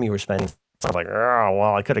little time you were spending? I was like, oh,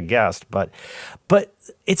 well, I could have guessed, but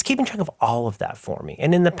it's keeping track of all of that for me.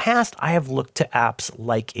 And in the past, I have looked to apps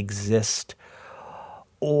like Exist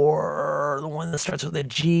or the one that starts with a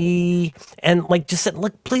G, and like just said,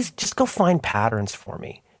 look, please just go find patterns for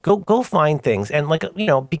me. Go find things, and like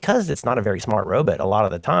because it's not a very smart robot a lot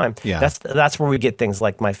of the time. Yeah. That's where we get things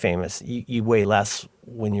like my famous you weigh less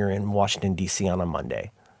when you're in Washington D.C. on a Monday,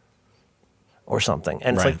 or something.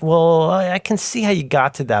 And it's Right. like, well, I can see how you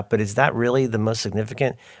got to that, but is that really the most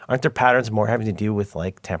significant? Aren't there patterns more having to do with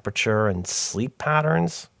like temperature and sleep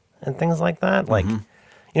patterns and things like that? Like, you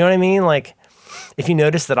know what I mean? Like, if you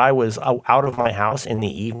noticed that I was out of my house in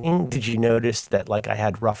the evening, did you notice that like I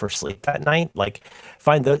had rougher sleep that night? Like,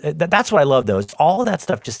 that's what I love though. Is all of that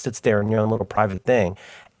stuff just sits there in your own little private thing.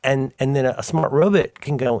 And then a smart robot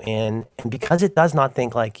can go in, and because it does not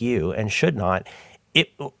think like you and should not,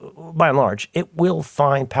 it, by and large, it will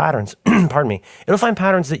find patterns. Pardon me. It'll find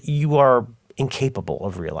patterns that you are incapable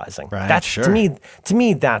of realizing. Right, That's sure. to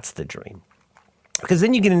me, that's the dream. Because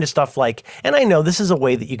then you get into stuff like, and I know this is a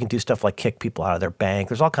way that you can do stuff like kick people out of their bank.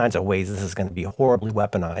 There's all kinds of ways this is going to be horribly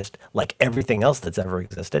weaponized, like everything else that's ever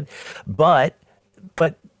existed. But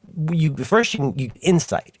you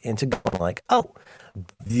insight into going like, oh,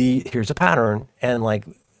 here's a pattern, and like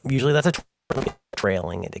usually that's a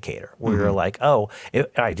trailing indicator where you're like, oh,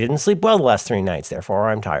 I didn't sleep well the last 3 nights, therefore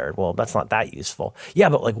I'm tired. Well, that's not that useful. Yeah,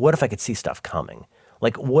 but like, what if I could see stuff coming?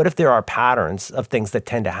 Like, what if there are patterns of things that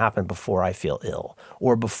tend to happen before I feel ill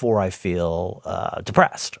or before I feel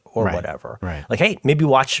depressed or Right, whatever? right. Like, hey, maybe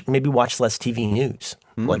watch less TV news.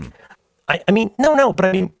 Like, I mean, no, but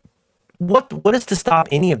I mean, what is to stop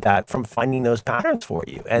any of that from finding those patterns for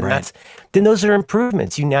you? And Right. then those are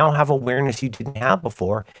improvements. You now have awareness you didn't have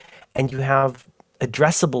before, and you have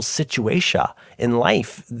addressable situation in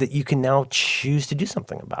life that you can now choose to do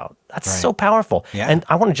something about. That's Right. so powerful. Yeah. And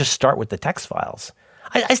I want to just start with the text files.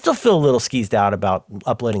 I still feel a little skeezed out about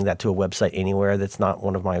uploading that to a website anywhere that's not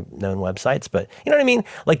one of my known websites, but you know what I mean?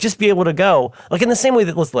 Like, just be able to go, like in the same way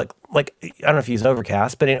that, let's look, like, I don't know if you use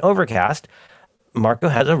Overcast, but in Overcast, Marco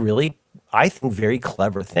has a really, I think, very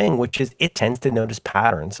clever thing, which is it tends to notice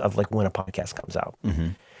patterns of like when a podcast comes out.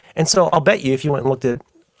 And so I'll bet you if you went and looked at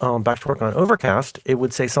Back to Work on Overcast, it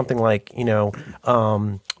would say something like,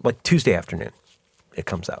 like Tuesday afternoon, it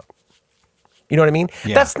comes out. You know what I mean?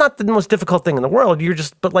 Yeah. That's not the most difficult thing in the world.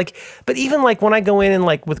 But even like when I go in and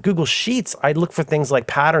like with Google Sheets, I look for things like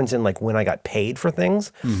patterns in like when I got paid for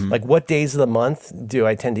things, like what days of the month do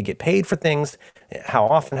I tend to get paid for things, how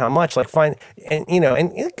often, how much, like and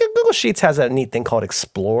Google Sheets has a neat thing called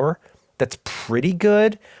Explore that's pretty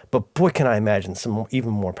good, but boy, can I imagine some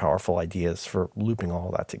even more powerful ideas for looping all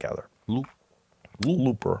that together.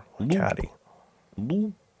 Looper, caddy.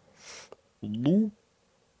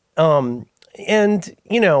 And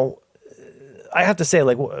I have to say,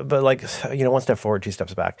 like, but like, one step forward, 2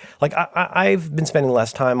 steps back. Like, I've been spending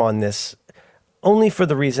less time on this only for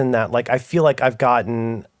the reason that, like, I feel like I've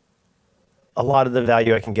gotten a lot of the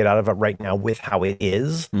value I can get out of it right now with how it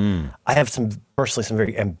is. I have personally some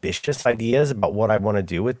very ambitious ideas about what I want to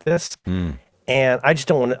do with this, and I just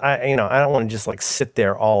don't want to. I don't want to just like sit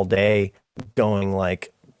there all day going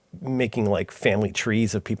like, making like family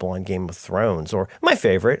trees of people on Game of Thrones, or my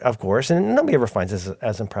favorite, of course, and nobody ever finds this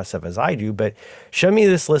as impressive as I do, but show me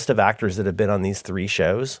this list of actors that have been on these 3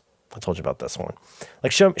 shows. I told you about this one.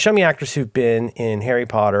 Like show me actors who've been in Harry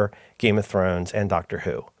Potter, Game of Thrones, and Doctor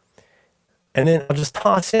Who. And then I'll just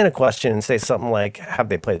toss in a question and say something like, have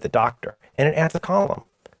they played the Doctor? And it adds a column,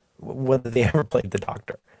 whether they ever played the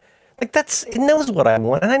Doctor. Like it knows what I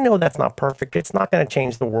want. And I know that's not perfect. It's not going to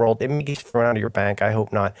change the world. It may get thrown out of your bank. I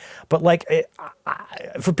hope not. But like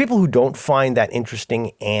for people who don't find that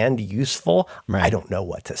interesting and useful, I don't know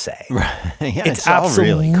what to say. Right. Yeah, it's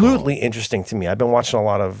absolutely really cool. Interesting to me. I've been watching a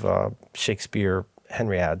lot of Shakespeare,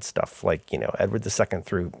 Henriade stuff, like, Edward II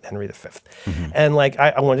through Henry V. Mm-hmm. And like,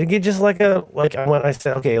 I wanted to get just I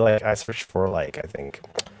said, okay, like I searched for like, I think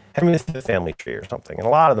Henry V family tree or something. And a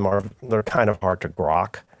lot of them they're kind of hard to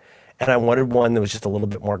grok. And I wanted one that was just a little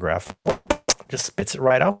bit more graphic. Just spits it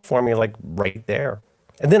right out for me, like right there.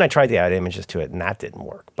 And then I tried to add images to it, and that didn't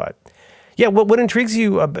work. But yeah, what intrigues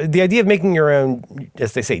you? The idea of making your own,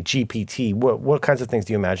 as they say, GPT. What kinds of things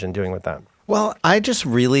do you imagine doing with that? Well, I just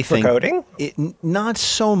really think coding? Not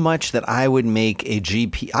so much that I would make a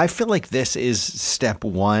GP. I feel like this is step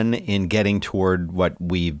 1 in getting toward what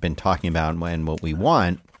we've been talking about and what we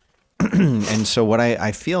want. And so what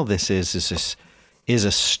I feel this is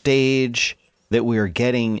a stage that we are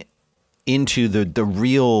getting into the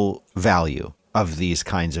real value of these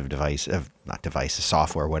kinds of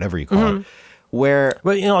software, whatever you call it. Where,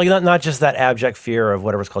 but not just that abject fear of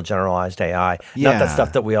whatever's called generalized AI, not that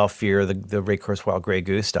stuff that we all fear, the Ray Kurzweil Grey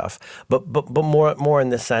Goose stuff, but more in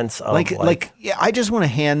the sense of yeah, I just want to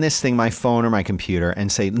hand this thing my phone or my computer and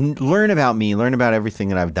say, learn about me, learn about everything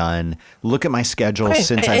that I've done, look at my schedule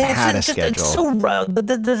since I've had a schedule. It's so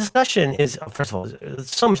the discussion is, first of all,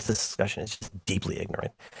 so much of this discussion is just deeply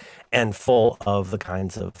ignorant and full of the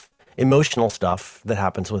kinds of emotional stuff that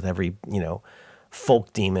happens with every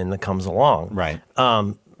folk demon that comes along. Right.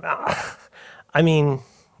 I mean,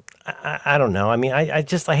 I don't know. I mean, I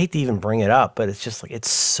hate to even bring it up, but it's just like, it's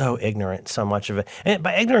so ignorant, so much of it. And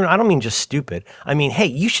by ignorant, I don't mean just stupid. I mean, hey,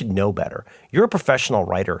 you should know better. You're a professional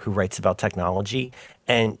writer who writes about technology,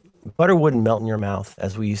 and butter wouldn't melt in your mouth,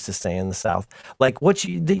 as we used to say in the South. Like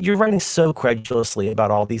you're writing so credulously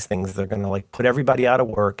about all these things that are going to like put everybody out of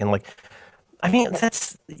work. And like, I mean,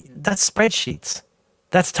 that's spreadsheets.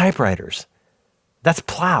 That's typewriters. That's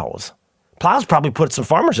plows. Plows probably put some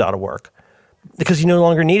farmers out of work because you no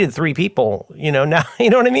longer needed 3 people, now,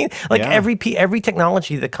 you know what I mean? Like every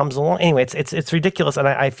technology that comes along. Anyway, it's ridiculous. And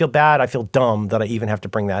I feel bad. I feel dumb that I even have to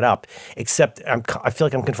bring that up, except I feel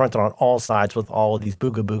like I'm confronted on all sides with all of these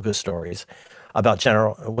booga booga stories about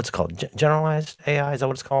what's it called? Generalized AI? Is that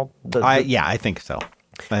what it's called? I think so.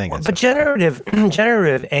 I think that's But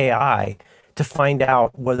generative AI, to find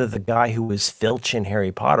out whether the guy who was Filch in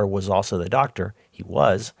Harry Potter was also the Doctor. He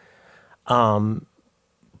was.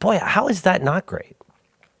 Boy, how is that not great?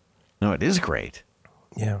 No, it is great.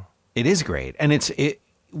 Yeah. It is great. And and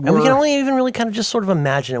we can only even really kind of just sort of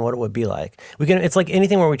imagine what it would be like. It's like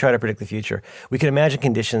anything where we try to predict the future. We can imagine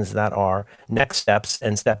conditions that are next steps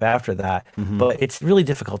and step after that, but it's really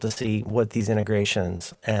difficult to see what these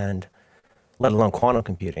integrations and let alone quantum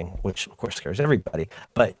computing, which of course scares everybody.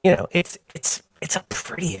 But it's a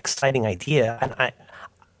pretty exciting idea, and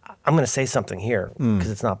I'm going to say something here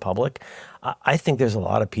because it's not public. I think there's a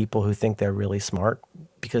lot of people who think they're really smart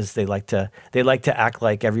because they like to act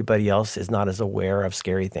like everybody else is not as aware of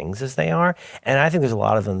scary things as they are, and I think there's a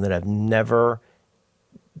lot of them that have never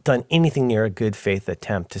done anything near a good faith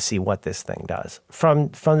attempt to see what this thing does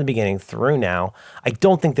from the beginning through now. I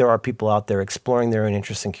don't think there are people out there exploring their own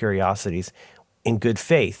interests and curiosities in good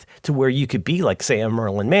faith to where you could be like, say, a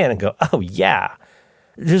Merlin Mann and go, oh yeah.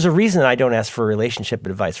 There's a reason I don't ask for relationship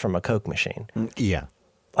advice from a Coke machine. Yeah.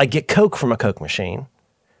 I get Coke from a Coke machine,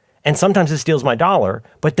 and sometimes it steals my dollar,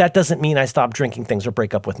 but that doesn't mean I stop drinking things or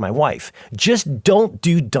break up with my wife. Just don't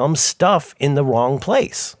do dumb stuff in the wrong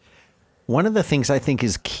place. One of the things I think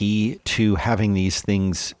is key to having these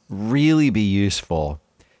things really be useful,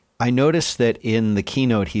 I noticed that in the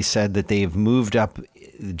keynote he said that they've moved up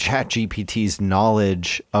ChatGPT's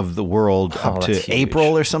knowledge of the world up to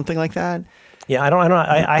April or something like that. Yeah, I don't.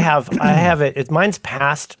 I have it. Mine's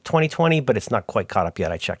past 2020, but it's not quite caught up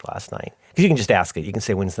yet. I checked last night because you can just ask it. You can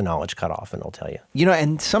say, "When's the knowledge cut off?" and it'll tell you.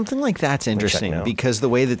 And something like that's interesting because the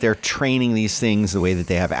way that they're training these things, the way that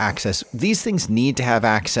they have access, these things need to have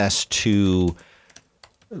access to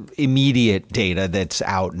immediate data that's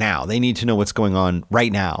out now. They need to know what's going on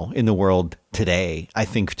right now in the world today, I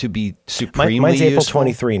think, to be supremely Mine's April useful.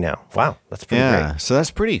 23 now. Wow, that's pretty great. So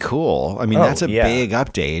that's pretty cool. I mean, that's a big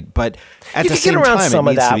update, but at the same time, you can get around time, some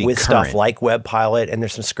it of needs to that be with current. stuff like Web Pilot, and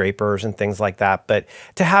there's some scrapers and things like that. But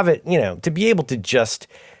to have it, to be able to just,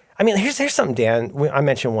 I mean, here's something, Dan. I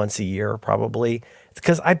mention once a year probably,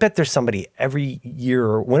 because I bet there's somebody every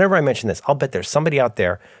year. Whenever I mention this, I'll bet there's somebody out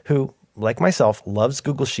there who, like myself, loves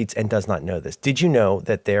Google Sheets and does not know this. Did you know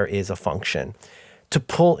that there is a function to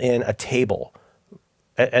pull in a table,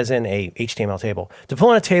 as in a HTML table, to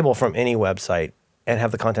pull in a table from any website and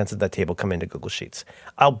have the contents of that table come into Google Sheets?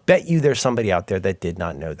 I'll bet you there's somebody out there that did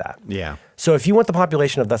not know that. Yeah. So if you want the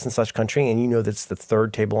population of thus and such country, and you know that's the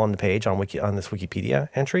third table on the page on this Wikipedia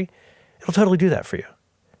entry, it'll totally do that for you.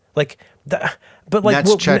 Like that, but like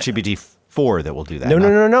that's ChatGPT 4 that will do that.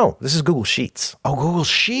 No. This is Google Sheets. Oh, Google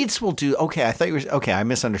Sheets will do. Okay, I thought you were. Okay, I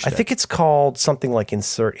misunderstood. I think it's called something like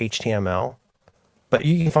insert HTML, but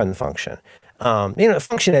you can find the function.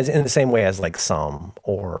 Function as in the same way as like sum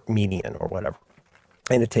or median or whatever.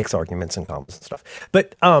 And it takes arguments and commas and stuff.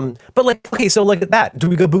 But like, okay, so look at that. Do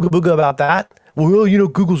we go booga booga about that? Well,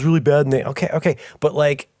 Google's really bad. And okay. But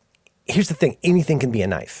like, here's the thing. Anything can be a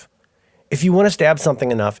knife. If you want to stab something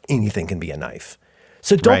enough, anything can be a knife.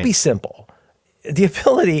 So don't be simple. The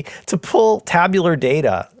ability to pull tabular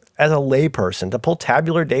data as a layperson, to pull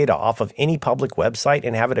tabular data off of any public website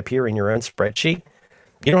and have it appear in your own spreadsheet,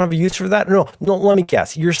 you don't have a use for that? No, let me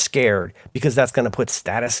guess. You're scared because that's going to put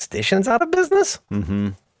statisticians out of business? Mm-hmm.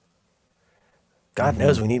 God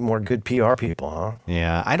knows we need more good PR people, huh?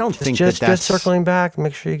 Yeah, I don't think that's... Just circling back,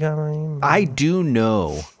 make sure you got my email. I do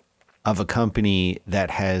know of a company that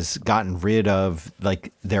has gotten rid of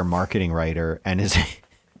like their marketing writer and is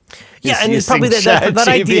and it's probably that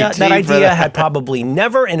idea had probably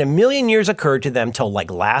never in a million years occurred to them till like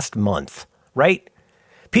last month, right?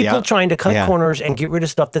 People trying to cut corners and get rid of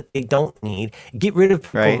stuff that they don't need, get rid of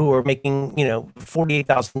people who are making,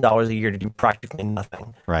 $48,000 a year to do practically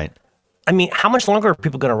nothing. Right. I mean, how much longer are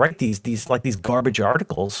people going to write these garbage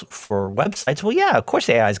articles for websites? Well, yeah, of course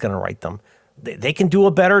AI is going to write them. They can do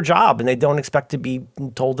a better job, and they don't expect to be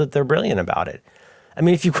told that they're brilliant about it. I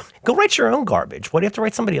mean, if you go write your own garbage, why do you have to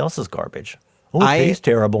write somebody else's garbage? Oh, it pays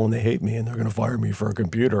terrible, and they hate me, and they're going to fire me for a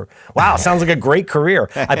computer. Wow, sounds like a great career.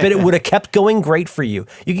 I bet it would have kept going great for you.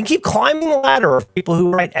 You can keep climbing the ladder of people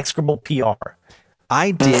who write execrable PR.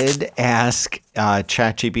 I did ask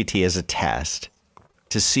ChatGPT as a test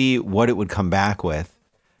to see what it would come back with.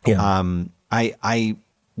 Yeah. I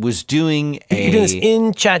was doing You're doing this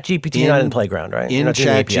in ChatGPT, not in Playground, right? In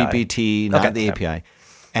ChatGPT, not the API.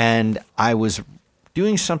 And I was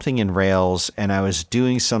doing something in Rails, and I was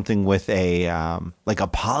doing something with a like a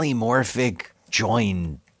polymorphic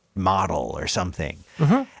join model or something.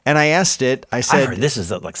 Mm-hmm. And I asked it, I said, I heard this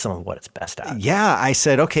is like some of what it's best at. Yeah, I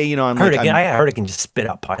said, okay, I heard it can just spit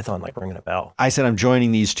out Python like ringing a bell. I said, I'm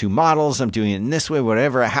joining these two models. I'm doing it in this way,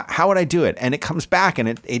 whatever. How would I do it? And it comes back,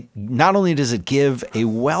 and it not only does it give a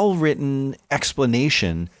well-written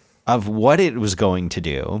explanation of what it was going to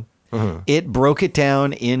do, it broke it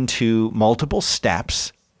down into multiple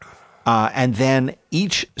steps. And then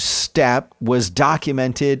each step was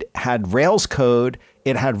documented, had Rails code.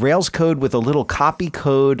 It had Rails code with a little copy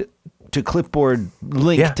code to clipboard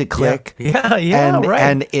link to click.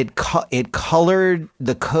 And it colored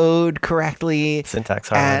the code correctly. Syntax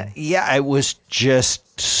harmony. It was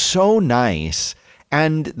just so nice.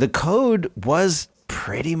 And the code was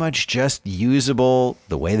pretty much just usable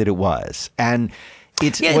the way that it was. And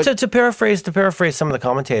to paraphrase some of the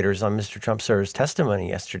commentators on Mr. Trump Sir's testimony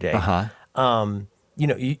yesterday.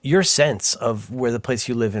 Your sense of where the place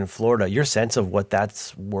you live in Florida, your sense of what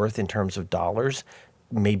that's worth in terms of dollars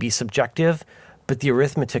may be subjective, but the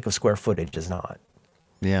arithmetic of square footage is not.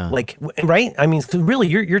 Yeah. Like, right? I mean, really,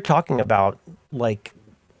 you're talking about like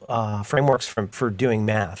frameworks for doing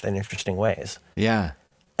math in interesting ways. Yeah.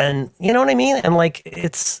 And you know what I mean? And like,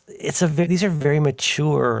 these are very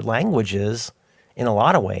mature languages in a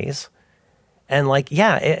lot of ways. And like, did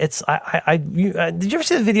you ever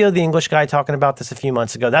see the video of the English guy talking about this a few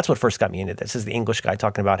months ago? That's what first got me into this, is the English guy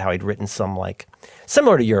talking about how he'd written some like,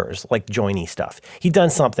 similar to yours, like joiny stuff. He'd done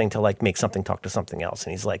something to like make something talk to something else.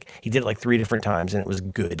 And he's like, he did it like 3 different times and it was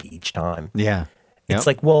good each time. Yeah. It's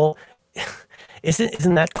like, well,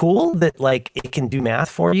 isn't that cool that like it can do math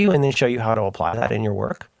for you and then show you how to apply that in your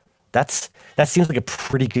work? That seems like a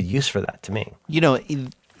pretty good use for that to me.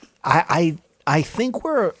 I think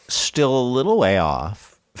we're still a little way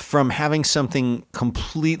off from having something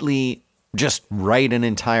completely just write an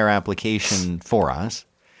entire application for us.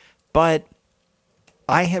 But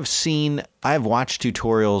I've watched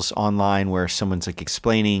tutorials online where someone's like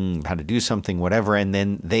explaining how to do something, whatever, and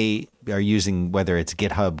then they are using, whether it's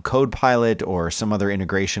GitHub Copilot or some other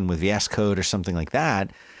integration with VS Code or something like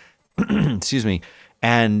that, excuse me,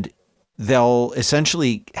 and they'll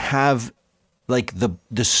essentially have like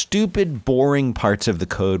the stupid, boring parts of the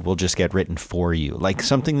code will just get written for you, like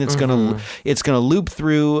something that's it's gonna loop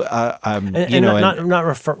through, not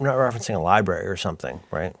referencing a library or something,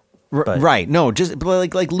 right? Right. No, just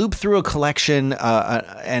like loop through a collection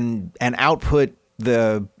and output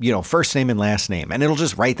the first name and last name, and it'll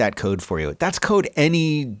just write that code for you. That's code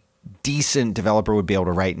any decent developer would be able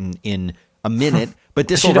to write in a minute. But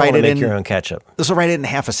this will write it in your own ketchup. This will write it in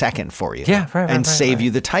half a second for you. Yeah, and save you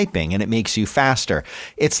the typing, and it makes you faster.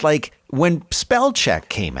 It's like when spell check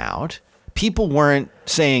came out, people weren't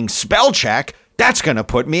saying spell check. That's going to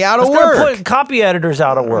put me out of work. It's going to put copy editors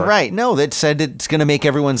out of work. Right. No, that said it's going to make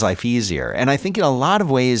everyone's life easier. And I think in a lot of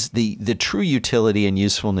ways, the true utility and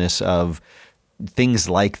usefulness of things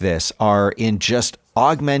like this are in just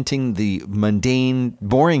augmenting the mundane,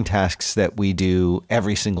 boring tasks that we do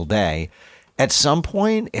every single day. At some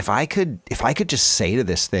point, if I could just say to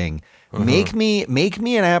this thing, make me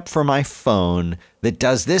an app for my phone that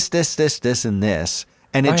does this, and this,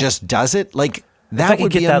 and it just does it, like that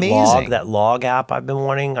would be amazing. That log app I've been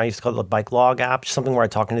wanting. I used to call it the bike log app, something where I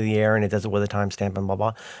talk into the air and it does it with a timestamp and blah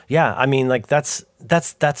blah. Yeah, I mean, like that's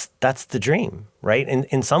the dream, right?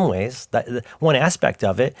 In some ways, that one aspect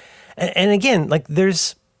of it, and again, like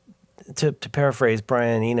there's to paraphrase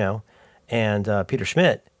Brian Eno and Peter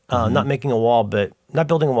Schmidt. Not building a wall, but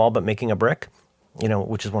making a brick,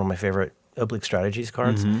 which is one of my favorite oblique strategies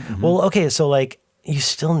cards. Well, okay, so like you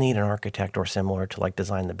still need an architect or similar to like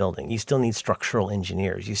design the building. You still need structural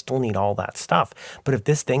engineers. You still need all that stuff. But if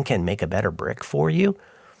this thing can make a better brick for you,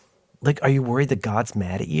 like, are you worried that God's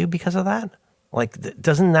mad at you because of that? Like,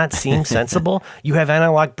 doesn't that seem sensible? You have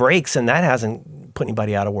analog brakes, and that hasn't put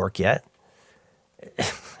anybody out of work yet.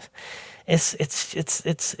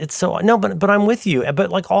 It's so no, but I'm with you.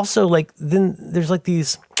 But like also like then there's like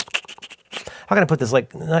these, how can I put this,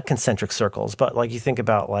 like not concentric circles, but like you think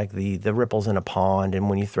about like the ripples in a pond, and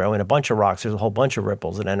when you throw in a bunch of rocks, there's a whole bunch of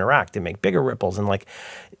ripples that interact and make bigger ripples, and like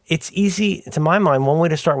it's easy to my mind. One way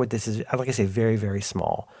to start with this is, like I say, very very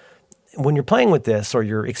small. When you're playing with this or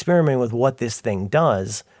you're experimenting with what this thing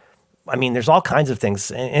does, I mean, there's all kinds of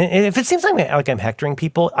things. And if it seems like I'm hectoring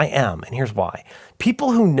people, I am. And here's why.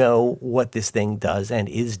 People who know what this thing does and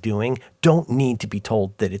is doing don't need to be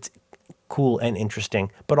told that it's cool and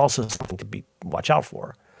interesting, but also something to watch out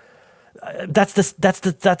for. That's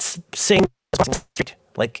saying,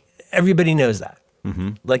 like, everybody knows that.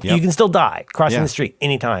 Like, you can still die crossing the street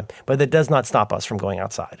anytime, but that does not stop us from going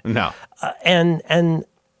outside. No.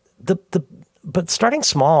 But starting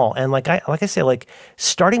small, and like I say, like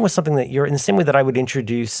starting with something that you're in the same way that I would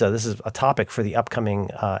introduce. This is a topic for the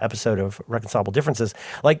upcoming episode of Reconcilable Differences.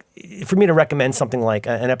 Like for me to recommend something like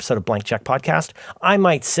an episode of Blank Check Podcast, I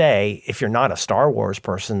might say, if you're not a Star Wars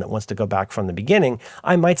person that wants to go back from the beginning,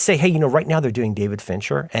 I might say, hey, right now they're doing David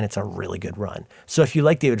Fincher, and it's a really good run. So if you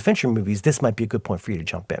like David Fincher movies, this might be a good point for you to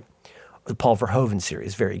jump in. The Paul Verhoeven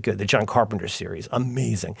series, very good. The John Carpenter series,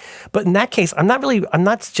 amazing. But in that case, I'm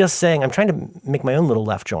not just saying, I'm trying to make my own little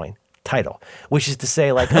left join title, which is to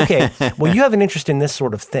say like, okay, well, you have an interest in this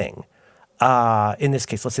sort of thing. In this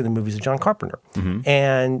case, let's say the movies of John Carpenter.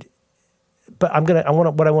 But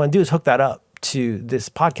what I want to do is hook that up to this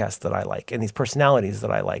podcast that I like and these personalities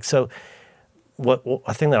that I like. So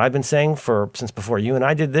a thing that I've been saying since before you and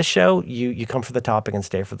I did this show, you come for the topic and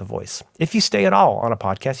stay for the voice. If you stay at all on a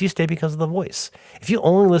podcast, you stay because of the voice. If you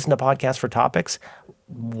only listen to podcasts for topics,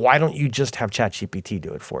 why don't you just have ChatGPT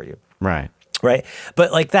do it for you? Right.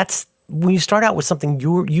 But like that's when you start out with something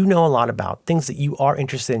you know a lot about, things that you are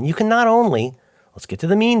interested in. You can not only, let's get to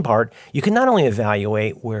the mean part, you can not only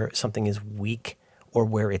evaluate where something is weak or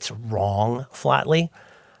where it's wrong flatly.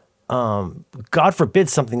 God forbid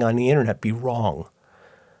something on the internet be wrong.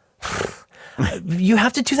 You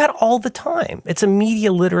have to do that all the time. It's a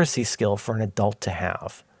media literacy skill for an adult to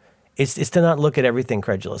have. It's to not look at everything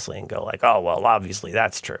credulously and go like, oh, well, obviously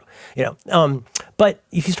that's true. But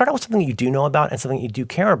if you start out with something that you do know about and something that you do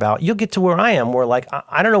care about, you'll get to where I am, where like,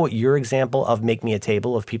 I don't know what your example of make me a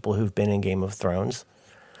table of people who've been in Game of Thrones.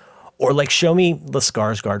 Or like, show me the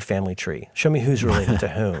Skarsgård family tree. Show me who's related to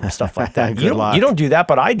whom, stuff like that. You don't do that,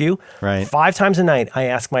 but I do. Right. 5 times a night, I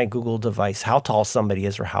ask my Google device how tall somebody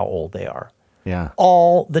is or how old they are. Yeah.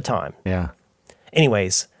 All the time. Yeah.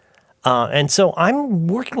 Anyways, And so I'm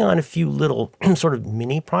working on a few little sort of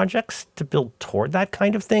mini projects to build toward that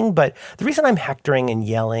kind of thing. But the reason I'm hectoring and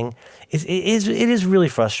yelling is it is really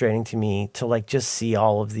frustrating to me to like just see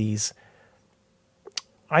all of these,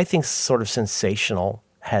 I think, sort of sensational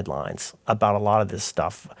headlines about a lot of this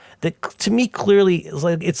stuff that to me clearly is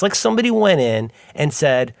like, it's like somebody went in and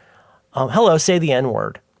said, hello, say the N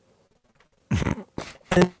word. And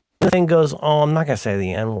the thing goes, oh, I'm not going to say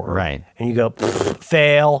the N word. Right. And you go,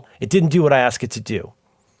 fail. It didn't do what I asked it to do.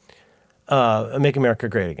 Make America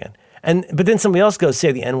great again. But then somebody else goes,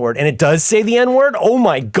 say the N word. And it does say the N word. Oh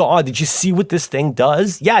my God. Did you see what this thing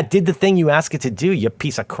does? Yeah, it did the thing you asked it to do, you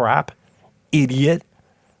piece of crap. Idiot.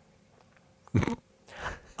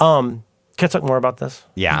 Can I talk more about this?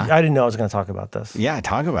 Yeah. I didn't know I was going to talk about this. Yeah,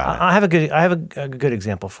 talk about it. I have a good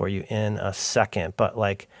example for you in a second, but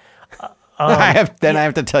like, I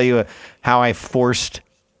have to tell you how I forced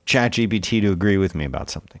ChatGPT to agree with me about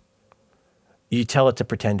something. you tell it to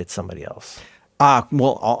pretend it's somebody else.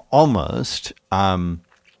 Well, almost. I'll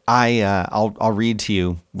read to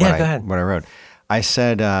you Go ahead. what I wrote. I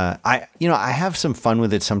said, I have some fun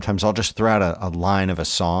with it sometimes. I'll just throw out a line of a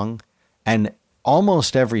song, and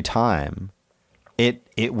almost every time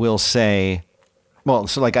it will say, well,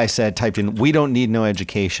 so like I said, typed in, "We don't need no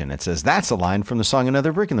education." It says, that's a line from the song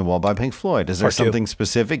 "Another Brick in the Wall" by Pink Floyd. Is there something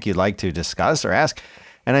specific you'd like to discuss or ask?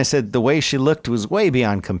 And I said, "The way she looked was way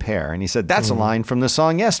beyond compare." And he said, "That's a line from the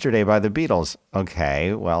song "Yesterday" by the Beatles."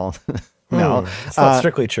 Okay, well, no. It's not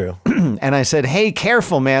strictly true. And I said, "Hey,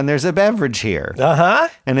 careful, man, there's a beverage here." Uh-huh.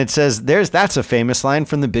 And it says, that's a famous line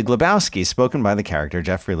from The Big Lebowski, spoken by the character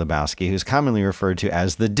Jeffrey Lebowski, who's commonly referred to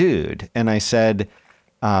as the dude. And I said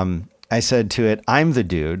to it, "I'm the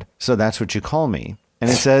dude, so that's what you call me."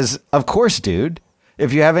 And it says, "Of course, dude.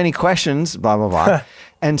 If you have any questions, blah, blah, blah."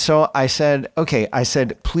 And so I said,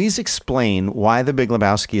 "Please explain why The Big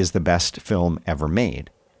Lebowski is the best film ever made."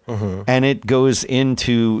 Mm-hmm. And it goes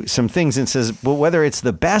into some things and says, well, whether it's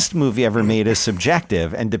the best movie ever made is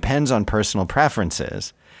subjective and depends on personal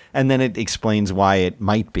preferences. And then it explains why it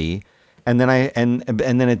might be. And then and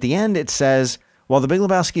then at the end it says, while The Big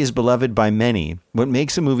Lebowski is beloved by many, what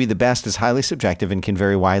makes a movie the best is highly subjective and can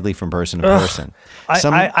vary widely from person to person.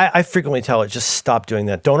 I frequently tell it, just stop doing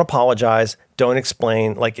that. Don't apologize. Don't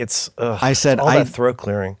explain. Like it's all that throat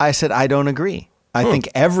clearing. I said, I don't agree. I think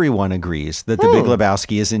everyone agrees that The Big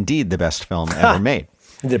Lebowski is indeed the best film ever made.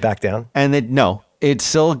 Did it back down? And no, it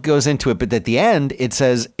still goes into it. But at the end, it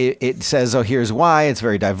says, oh, here's why. It's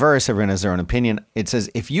very diverse. Everyone has their own opinion. It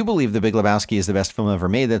says, if you believe The Big Lebowski is the best film ever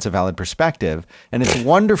made, that's a valid perspective. And it's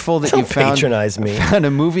wonderful that you found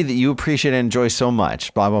a movie that you appreciate and enjoy so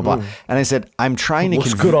much, blah, blah, blah. And I said, I'm trying to...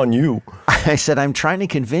 Looks good on you. I said, I'm trying to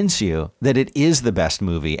convince you that it is the best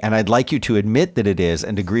movie. And I'd like you to admit that it is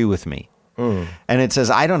and agree with me. And it says,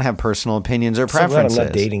 I don't have personal opinions or preferences. I'm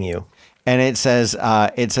not dating you. And it says,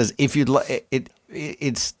 if you'd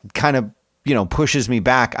it's kind of, pushes me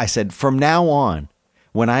back. I said, from now on,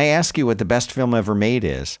 when I ask you what the best film ever made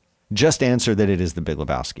is, just answer that it is The Big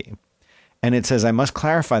Lebowski. And it says, I must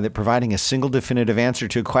clarify that providing a single definitive answer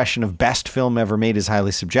to a question of best film ever made is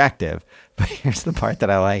highly subjective. But here's the part that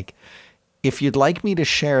I like. If you'd like me to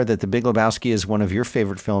share that The Big Lebowski is one of your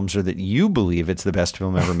favorite films or that you believe it's the best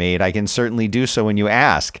film ever made, I can certainly do so when you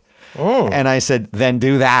ask. And I said, then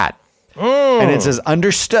do that. And it says,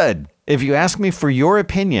 understood. If you ask me for your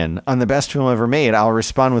opinion on the best film ever made, I'll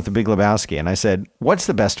respond with The Big Lebowski. And I said, what's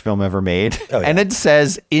the best film ever made? Oh, yeah. And it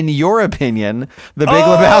says, in your opinion, The Big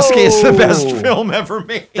Lebowski is the best film ever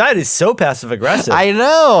made. That is so passive aggressive. I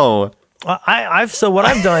know. So what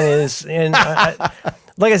I've done is,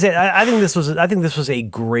 like I said, I think this was a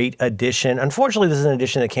great addition. Unfortunately, this is an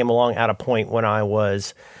addition that came along at a point when I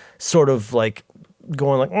was sort of like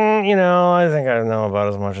going like, I think I know about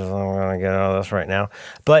as much as I'm going to get out of this right now.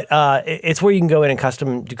 But it's where you can go in and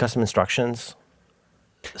do custom instructions.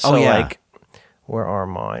 So like, where are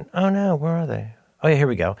mine? Oh no, where are they? Oh yeah, here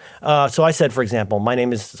we go. So I said, for example,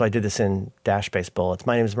 so I did this in dash-based bullets.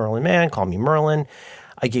 My name is Merlin Mann. Call me Merlin.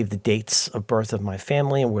 I gave the dates of birth of my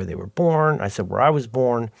family and where they were born. I said where I was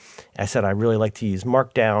born. I said I really like to use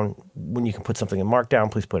Markdown. When you can put something in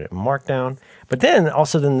Markdown, please put it in Markdown. But then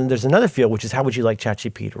there's another field, which is how would you like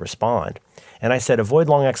ChatGPT to respond? And I said avoid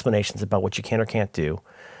long explanations about what you can or can't do.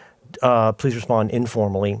 Please respond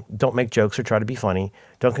informally. Don't make jokes or try to be funny.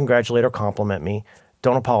 Don't congratulate or compliment me.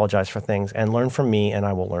 Don't apologize for things. And learn from me, and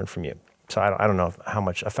I will learn from you. So I don't know how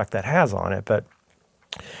much effect that has on it, but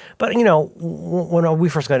when we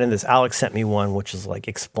first got into this, Alex sent me one, which is like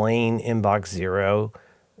explain inbox zero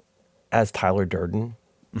as Tyler Durden,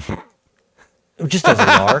 just as a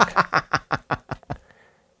lark.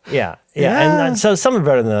 Yeah. Yeah. And so some are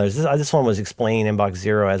better than others. This one was explained in Box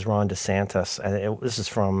Zero as Ron DeSantis. And this is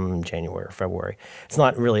from January or February. It's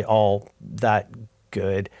not really all that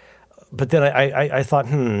good. But then I thought,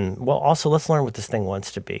 well, also let's learn what this thing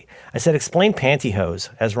wants to be. I said, explain pantyhose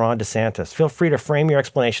as Ron DeSantis. Feel free to frame your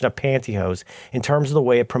explanation of pantyhose in terms of the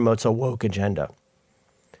way it promotes a woke agenda.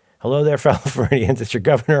 Hello there, fellow Floridians. It's your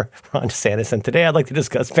governor, Ron DeSantis, and today I'd like to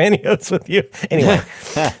discuss pantyhose with you. Anyway,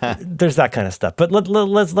 there's that kind of stuff. But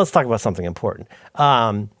let's talk about something important.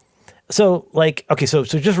 So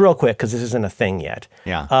just real quick, because this isn't a thing yet.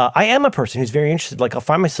 Yeah. I am a person who's very interested. Like, I'll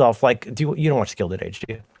find myself like, you don't watch Gilded Age,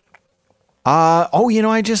 do you?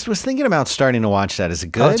 I just was thinking about starting to watch that. Is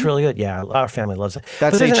it good? Oh, it's really good. Yeah, our family loves it.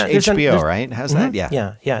 That's HBO, right? How's that?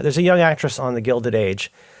 Yeah. There's a young actress on the Gilded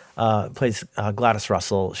Age, plays Gladys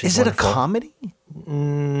Russell. She's Is it wonderful. a comedy?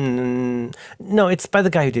 No, it's by the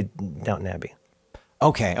guy who did Downton Abbey.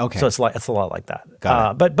 Okay. So it's a lot like that.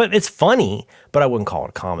 Got it. But it's funny, but I wouldn't call it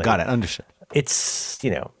a comedy. Got it. Understood. It's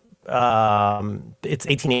it's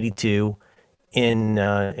 1882 in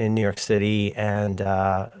New York City, and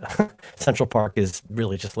Central Park is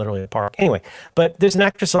really just literally a park. Anyway, but there's an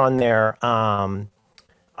actress on there. I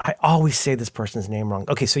always say this person's name wrong.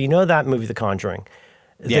 Okay, so you know that movie, The Conjuring?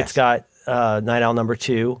 Yes. It's got Night Owl number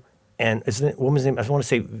 2, and isn't it woman's name? I want to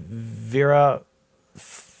say Vera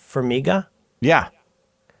Farmiga. Yeah.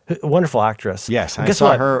 Wonderful actress. Yes,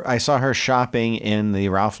 I saw her shopping in the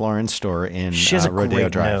Ralph Lauren store in She has a Rodeo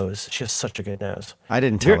great Drive. nose. She has such a good nose. I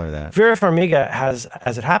didn't tell her that. Vera Farmiga has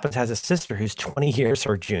a sister who's 20 years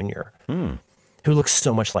her junior, who looks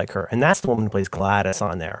so much like her, and that's the woman who plays Gladys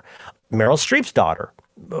on there. Meryl Streep's daughter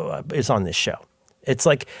is on this show. It's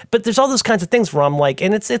like, but there's all those kinds of things where I'm like,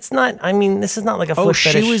 and it's not. I mean, this is not like a foot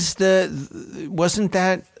fetish. She was wasn't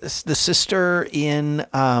that the sister in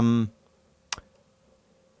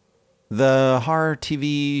the horror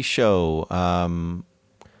TV show,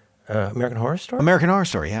 American Horror Story? American Horror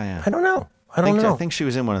Story, yeah. I don't know. I don't know. I think she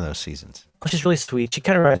was in one of those seasons. She's really sweet. She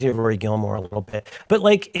kind of reminds me of Rory Gilmore a little bit. But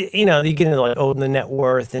like, you get into like the net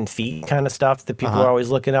worth and feet kind of stuff that people are always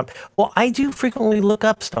looking up. Well, I do frequently look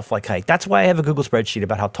up stuff like height. That's why I have a Google spreadsheet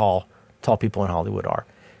about how tall people in Hollywood are.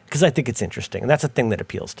 Because I think it's interesting. And that's a thing that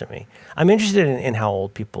appeals to me. I'm interested in how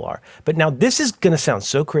old people are. But now this is going to sound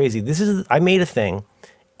so crazy. I made a thing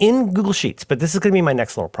in Google Sheets, but this is going to be my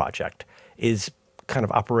next little project, is kind of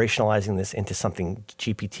operationalizing this into something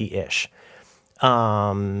GPT-ish.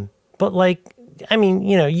 But like, I mean,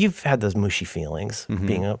 you've had those mushy feelings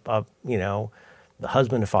being the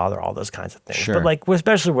husband and father, all those kinds of things. Sure. But like,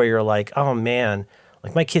 especially where you're like, oh man,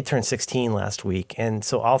 like my kid turned 16 last week. And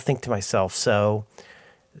so I'll think to myself, so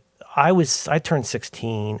I turned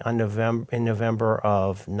 16 in November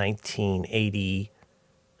of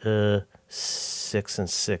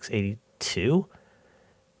 1982.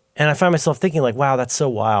 And I find myself thinking like, wow, that's so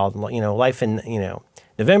wild. Life in,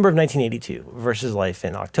 November of 1982 versus life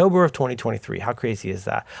in October of 2023. How crazy is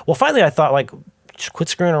that? Well, finally I thought like, just quit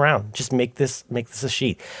screwing around. Just make this a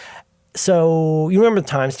sheet. So you remember the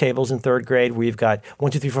times tables in third grade where you've got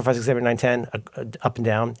 1, 2, 3, 4, 5, 6, 7, 8, 9, 10 up and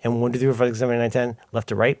down, and 1, 2, 3, 4, 5, 6, 7, 8, 9, 10 left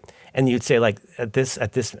to right. And you'd say like at this,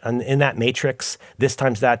 in that matrix, this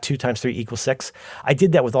times that, 2 times 3 equals 6. I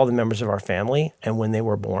did that with all the members of our family, and when they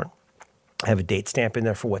were born. I have a date stamp in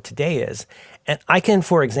there for what today is. And I can,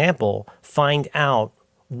 for example, find out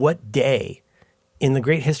what day in the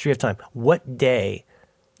great history of time, what day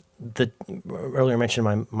earlier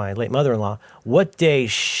mentioned my late mother-in-law, what date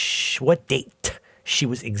she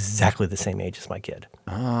was exactly the same age as my kid.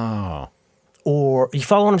 Oh. Or you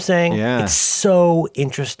follow what I'm saying? Yeah. It's so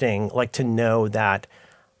interesting, like to know that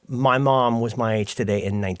my mom was my age today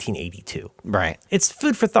in 1982. Right. It's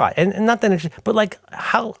food for thought, and not that interesting, but like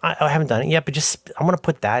how I haven't done it yet, but just I'm gonna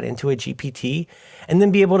put that into a GPT, and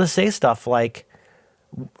then be able to say stuff like,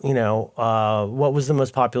 what was the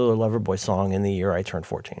most popular Loverboy song in the year I turned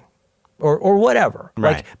 14, or whatever.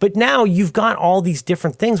 Right. Like, but now you've got all these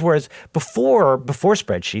different things. Whereas before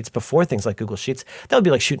spreadsheets, before things like Google Sheets, that would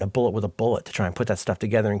be like shooting a bullet with a bullet to try and put that stuff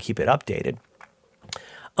together and keep it updated.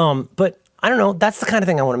 But I don't know. That's the kind of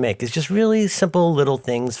thing I want to make. Is just really simple little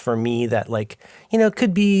things for me that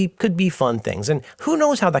could be fun things. And who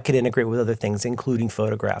knows how that could integrate with other things, including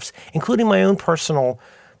photographs, including my own personal,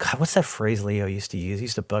 God, what's that phrase Leo used to use? It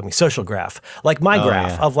used to bug me. Social graph. Like my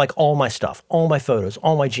graph of like all my stuff, all my photos,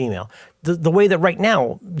 all my Gmail. The way that right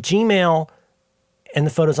now, Gmail and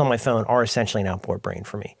the photos on my phone are essentially an outboard brain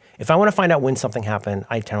for me. If I want to find out when something happened,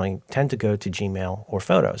 I tend to go to Gmail or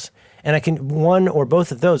Photos. And I can, one or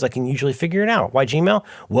both of those, I can usually figure it out. Why Gmail?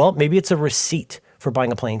 Well, maybe it's a receipt for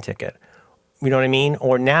buying a plane ticket. You know what I mean?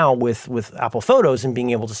 Or now with Apple Photos and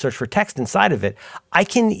being able to search for text inside of it, I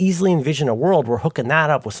can easily envision a world where hooking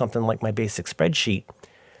that up with something like my basic spreadsheet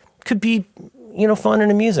could be, fun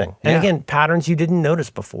and amusing. And again, patterns you didn't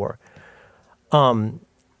notice before. Can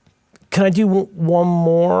I do one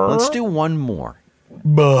more? Let's do one more.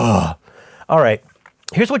 All right.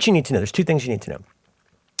 Here's what you need to know. There's two things you need to know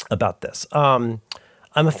about this. I'm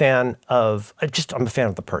a fan of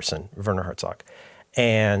the person, Werner Herzog.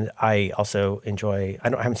 And I also enjoy, I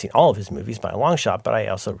haven't seen all of his movies by a long shot, but I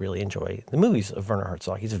also really enjoy the movies of Werner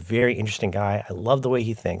Herzog. He's a very interesting guy. I love the way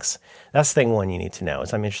he thinks. That's thing one you need to know,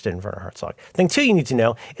 is I'm interested in Werner Herzog. Thing two you need to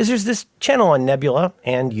know is there's this channel on Nebula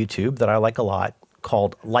and YouTube that I like a lot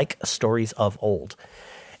called Like Stories of Old.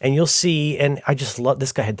 And you'll see, and I just love,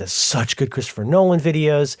 this guy does such good Christopher Nolan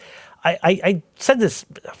videos. I said this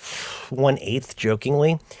 1/8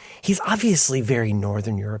 jokingly. He's obviously very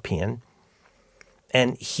Northern European.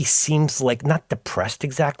 And he seems like not depressed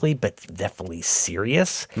exactly, but definitely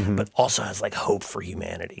serious, but also has like hope for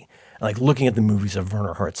humanity. Like looking at the movies of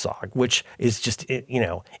Werner Herzog, which is just,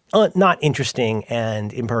 not interesting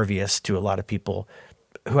and impervious to a lot of people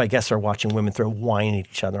who I guess are watching women throw wine at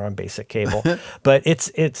each other on basic cable. But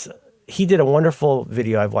he did a wonderful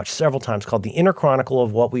video I've watched several times called The Inner Chronicle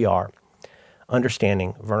of What We Are,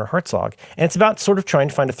 Understanding Werner Herzog. And it's about sort of trying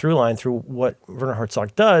to find a through line through what Werner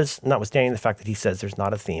Herzog does, notwithstanding the fact that he says there's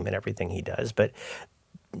not a theme in everything he does. But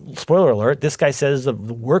spoiler alert, this guy says the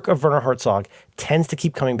work of Werner Herzog tends to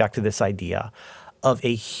keep coming back to this idea of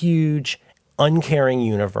a huge, uncaring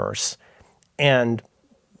universe and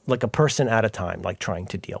like a person at a time, like trying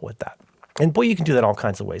to deal with that. And boy, you can do that all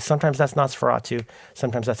kinds of ways. Sometimes that's Nosferatu,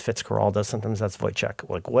 sometimes that's Fitzcarraldo, sometimes that's Wojciech,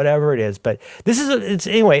 like whatever it is. But this is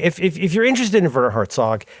anyway. If you're interested in Werner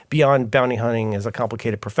Herzog beyond bounty hunting as a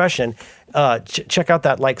complicated profession, check out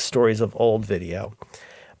that Like Stories of Old video.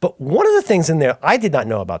 But one of the things in there I did not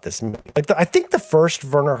know about this, I think the first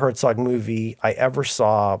Werner Herzog movie I ever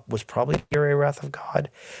saw was probably Fury, Wrath of God.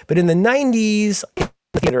 But in the 90s, in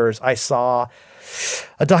theaters, I saw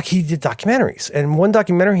he did documentaries, and one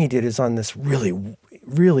documentary he did is on this really,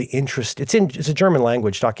 really interesting. It's a German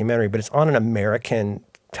language documentary, but it's on an American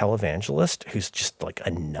televangelist who's just like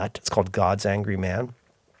a nut. It's called God's Angry Man.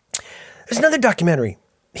 There's another documentary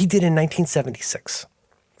he did in 1976.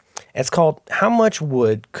 It's called How Much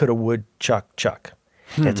Wood Could a Woodchuck Chuck?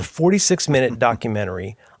 And it's a 46-minute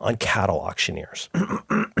documentary on cattle auctioneers.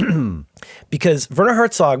 Because Werner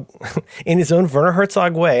Herzog, in his own Werner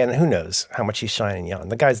Herzog way, and who knows how much he's shining young.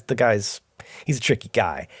 The guy's he's a tricky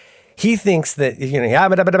guy. He thinks that,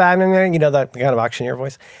 that kind of auctioneer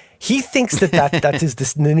voice. He thinks that is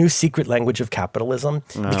the new secret language of capitalism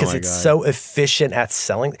because it's so efficient at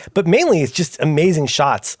selling. But mainly it's just amazing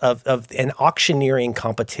shots of an auctioneering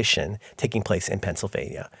competition taking place in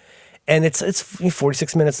Pennsylvania. And it's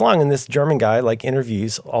 46 minutes long, and this German guy like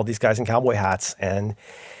interviews all these guys in cowboy hats, and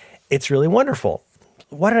it's really wonderful.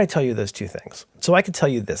 Why did I tell you those two things? So I could tell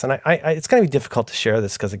you this, and I it's going to be difficult to share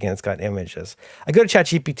this because again, it's got images. I go to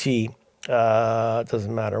ChatGPT. It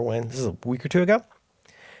doesn't matter when. This is a week or two ago.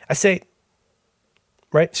 I say,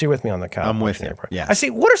 right? So you're with me on the cattle. I'm with you. Yeah. I say,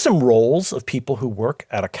 what are some roles of people who work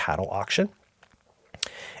at a cattle auction?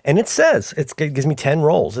 And it says, it gives me 10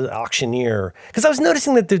 roles, an auctioneer. Because I was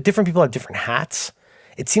noticing that the different people have different hats.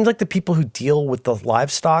 It seems like the people who deal with the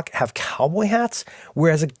livestock have cowboy hats,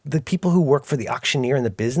 whereas the people who work for the auctioneer in the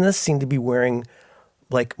business seem to be wearing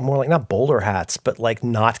like more like not bowler hats, but like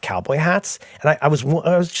not cowboy hats. And I was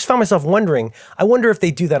just found myself wondering, I wonder if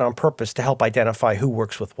they do that on purpose to help identify who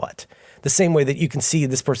works with what. The same way that you can see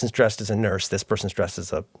this person's dressed as a nurse, this person's dressed as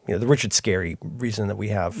the Richard Scarry reason that we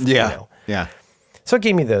have. Yeah. Yeah. So it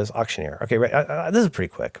gave me those auctioneer. Okay, right. This is pretty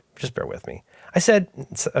quick. Just bear with me. I said,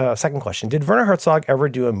 second question, did Werner Herzog ever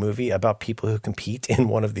do a movie about people who compete in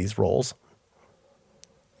one of these roles?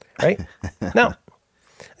 Right? Now,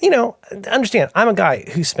 understand, I'm a guy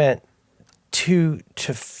who spent 2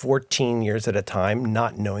 to 14 years at a time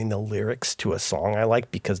not knowing the lyrics to a song I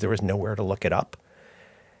like because there was nowhere to look it up.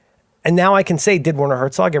 And now I can say, did Werner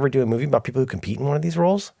Herzog ever do a movie about people who compete in one of these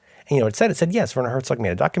roles? And it said, yes, Werner Herzog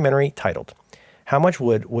made a documentary titled How Much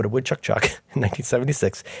Wood Would a Woodchuck Chuck in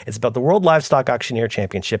 1976. It's about the World Livestock Auctioneer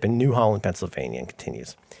Championship in New Holland, Pennsylvania, and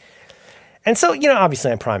continues. And so,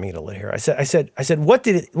 obviously I'm priming it a little here. I said, what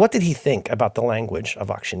did he think about the language of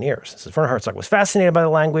auctioneers? This is Werner Herzog was fascinated by the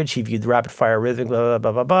language. He viewed the rapid fire rhythm, blah,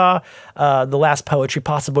 blah, blah, blah, blah. The last poetry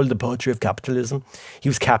possible, the poetry of capitalism. He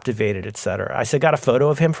was captivated, etc. I said, got a photo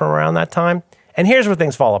of him from around that time. And here's where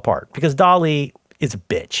things fall apart because Dali is a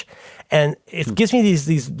bitch. And it gives me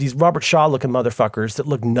these Robert Shaw looking motherfuckers that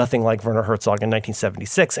look nothing like Werner Herzog in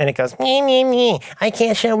 1976. And it goes, meh, meh, meh. I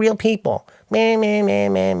can't show real people. Meh, meh, meh,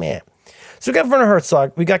 meh, meh. So we got Werner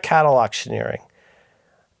Herzog. We got cattle auctioneering.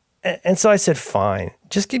 And so I said, fine,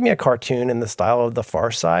 just give me a cartoon in the style of The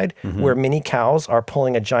Far Side where mini cows are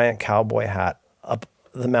pulling a giant cowboy hat up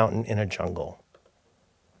the mountain in a jungle.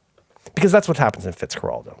 Because that's what happens in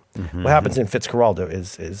Fitzcarraldo. What happens in Fitzcarraldo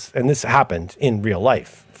is, and this happened in real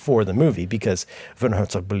life for the movie because Werner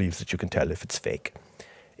Herzog believes that you can tell if it's fake,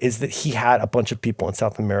 is that he had a bunch of people in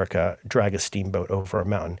South America drag a steamboat over a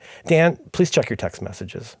mountain. Dan, please check your text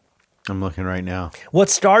messages. I'm looking right now. What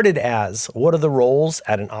started as, what are the rolls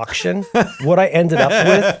at an auction? What I ended up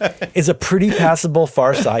with is a pretty passable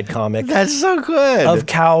Far Side comic. That's so good. Of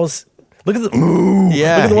cows. Look at the, look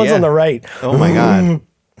at the ones on the right. Oh my God.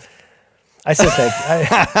 I said thank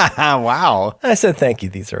you. Wow. I said thank you.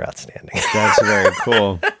 These are outstanding. That's very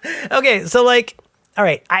cool. Okay, so like, all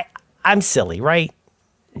right, I'm silly, right?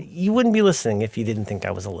 You wouldn't be listening if you didn't think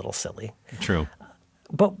I was a little silly. True.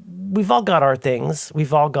 But we've all got our things.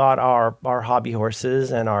 We've all got our hobby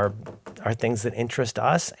horses and our things that interest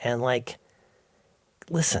us. And like,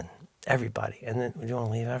 listen, everybody. And then, do you want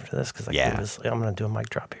to leave after this? Because I'm going to do a mic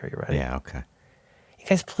drop here. You ready? Yeah. Okay. You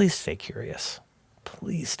guys, please stay curious.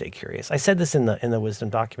 Please stay curious. I said this in the wisdom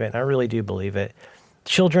document, and I really do believe it.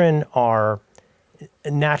 Children are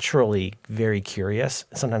naturally very curious,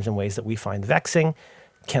 sometimes in ways that we find vexing.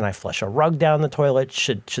 Can I flush a rug down the toilet?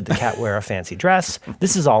 Should the cat wear a fancy dress?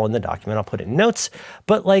 This is all in the document. I'll put it in notes.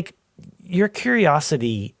 But like, your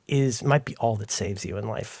curiosity might be all that saves you in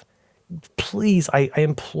life. Please, I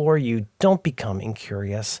implore you, don't become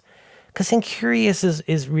incurious, because incurious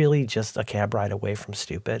is really just a cab ride away from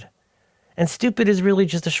stupid. And stupid is really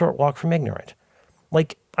just a short walk from ignorant.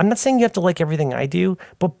 Like, I'm not saying you have to like everything I do,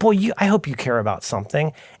 but boy, I hope you care about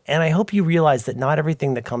something. And I hope you realize that not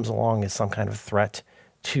everything that comes along is some kind of threat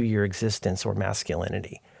to your existence or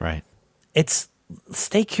masculinity. Right.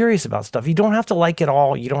 Stay curious about stuff. You don't have to like it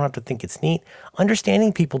all. You don't have to think it's neat.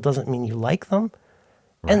 Understanding people doesn't mean you like them.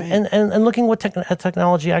 Right. And looking what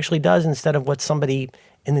technology actually does instead of what somebody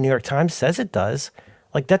in the New York Times says it does,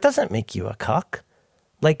 like that doesn't make you a cuck.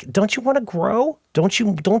 Like, don't you want to grow? Don't you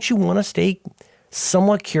want to stay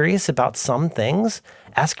somewhat curious about some things?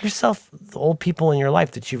 Ask yourself the old people in your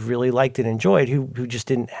life that you've really liked and enjoyed who just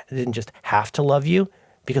didn't just have to love you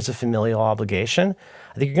because of familial obligation.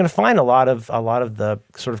 I think you're going to find a lot of the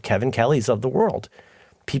sort of Kevin Kellys of the world,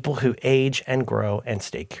 people who age and grow and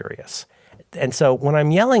stay curious. And so when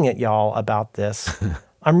I'm yelling at y'all about this,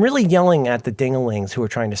 I'm really yelling at the dingalings who are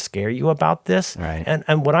trying to scare you about this. Right.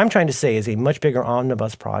 And what I'm trying to say is a much bigger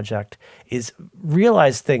omnibus project is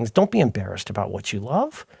realize things. Don't be embarrassed about what you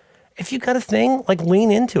love. If you got a thing, like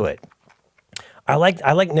lean into it. I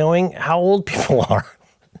like knowing how old people are.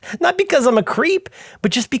 Not because I'm a creep,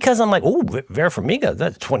 but just because I'm like, oh, Vera Farmiga,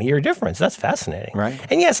 that's a 20-year difference. That's fascinating. Right.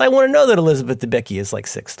 And yes, I want to know that Elizabeth Debicki is like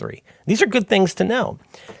 6'3". These are good things to know.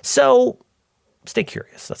 So stay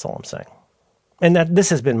curious. That's all I'm saying. And this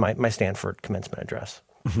has been my Stanford commencement address.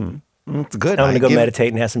 Mm-hmm. It's good. I'm going to go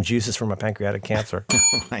meditate and have some juices for my pancreatic cancer.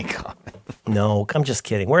 Oh my God. No, I'm just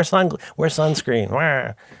kidding. Wear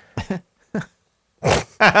sunscreen.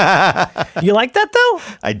 You like that though?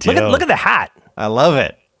 I do. Look at the hat. I love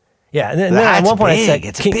it. Yeah, and then at one point big. I said,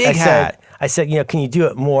 "It's a big hat." I said, can you do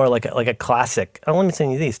it more like a classic? Oh, let me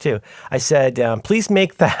send you these too. I said, please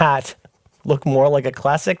make the hat look more like a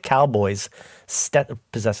classic cowboy's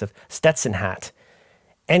possessive Stetson hat,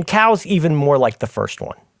 and cows even more like the first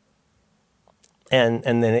one. And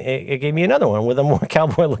then it gave me another one with a more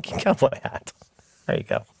cowboy-looking cowboy hat. There you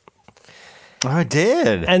go. Oh, it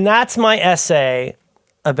did. And that's my essay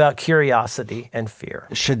about curiosity and fear.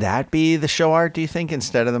 Should that be the show art, do you think,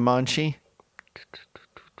 instead of the Monchi?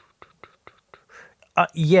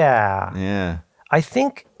 Yeah. Yeah. I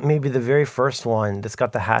think maybe the very first one that's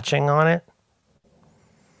got the hatching on it.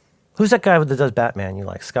 Who's that guy that does Batman you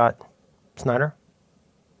like? Scott Snyder?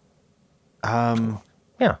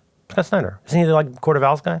 Yeah, Scott Snyder. Isn't he like Court of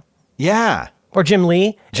Owls guy? Yeah. Or Jim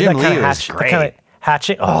Lee? Jim Lee was great. Kind of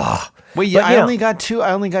hatching. Oh. Wait, yeah, I only got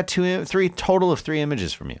three total of 3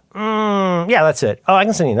 images from you. Yeah, that's it. Oh, I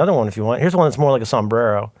can send you another one if you want. Here's one that's more like a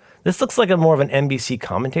sombrero. This looks like more of an NBC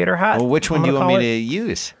commentator hat. Well, which one do you want me to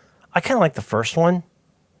use? I kind of like the first one.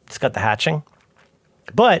 It's got the hatching.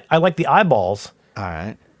 But I like the eyeballs. All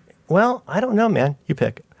right. Well, I don't know, man. You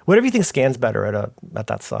pick. Whatever you think scans better at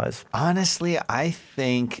that size. Honestly, I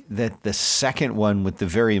think that the second one with the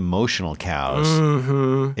very emotional cows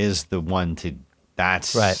is the one to...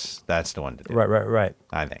 That's the one to do. Right.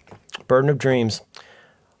 I think. Burden of Dreams.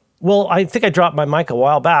 Well, I think I dropped my mic a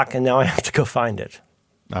while back, and now I have to go find it.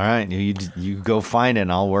 All right. You go find it,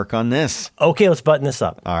 and I'll work on this. Okay, let's button this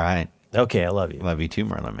up. All right. Okay, I love you. Love you too,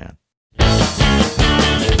 Marlon, man.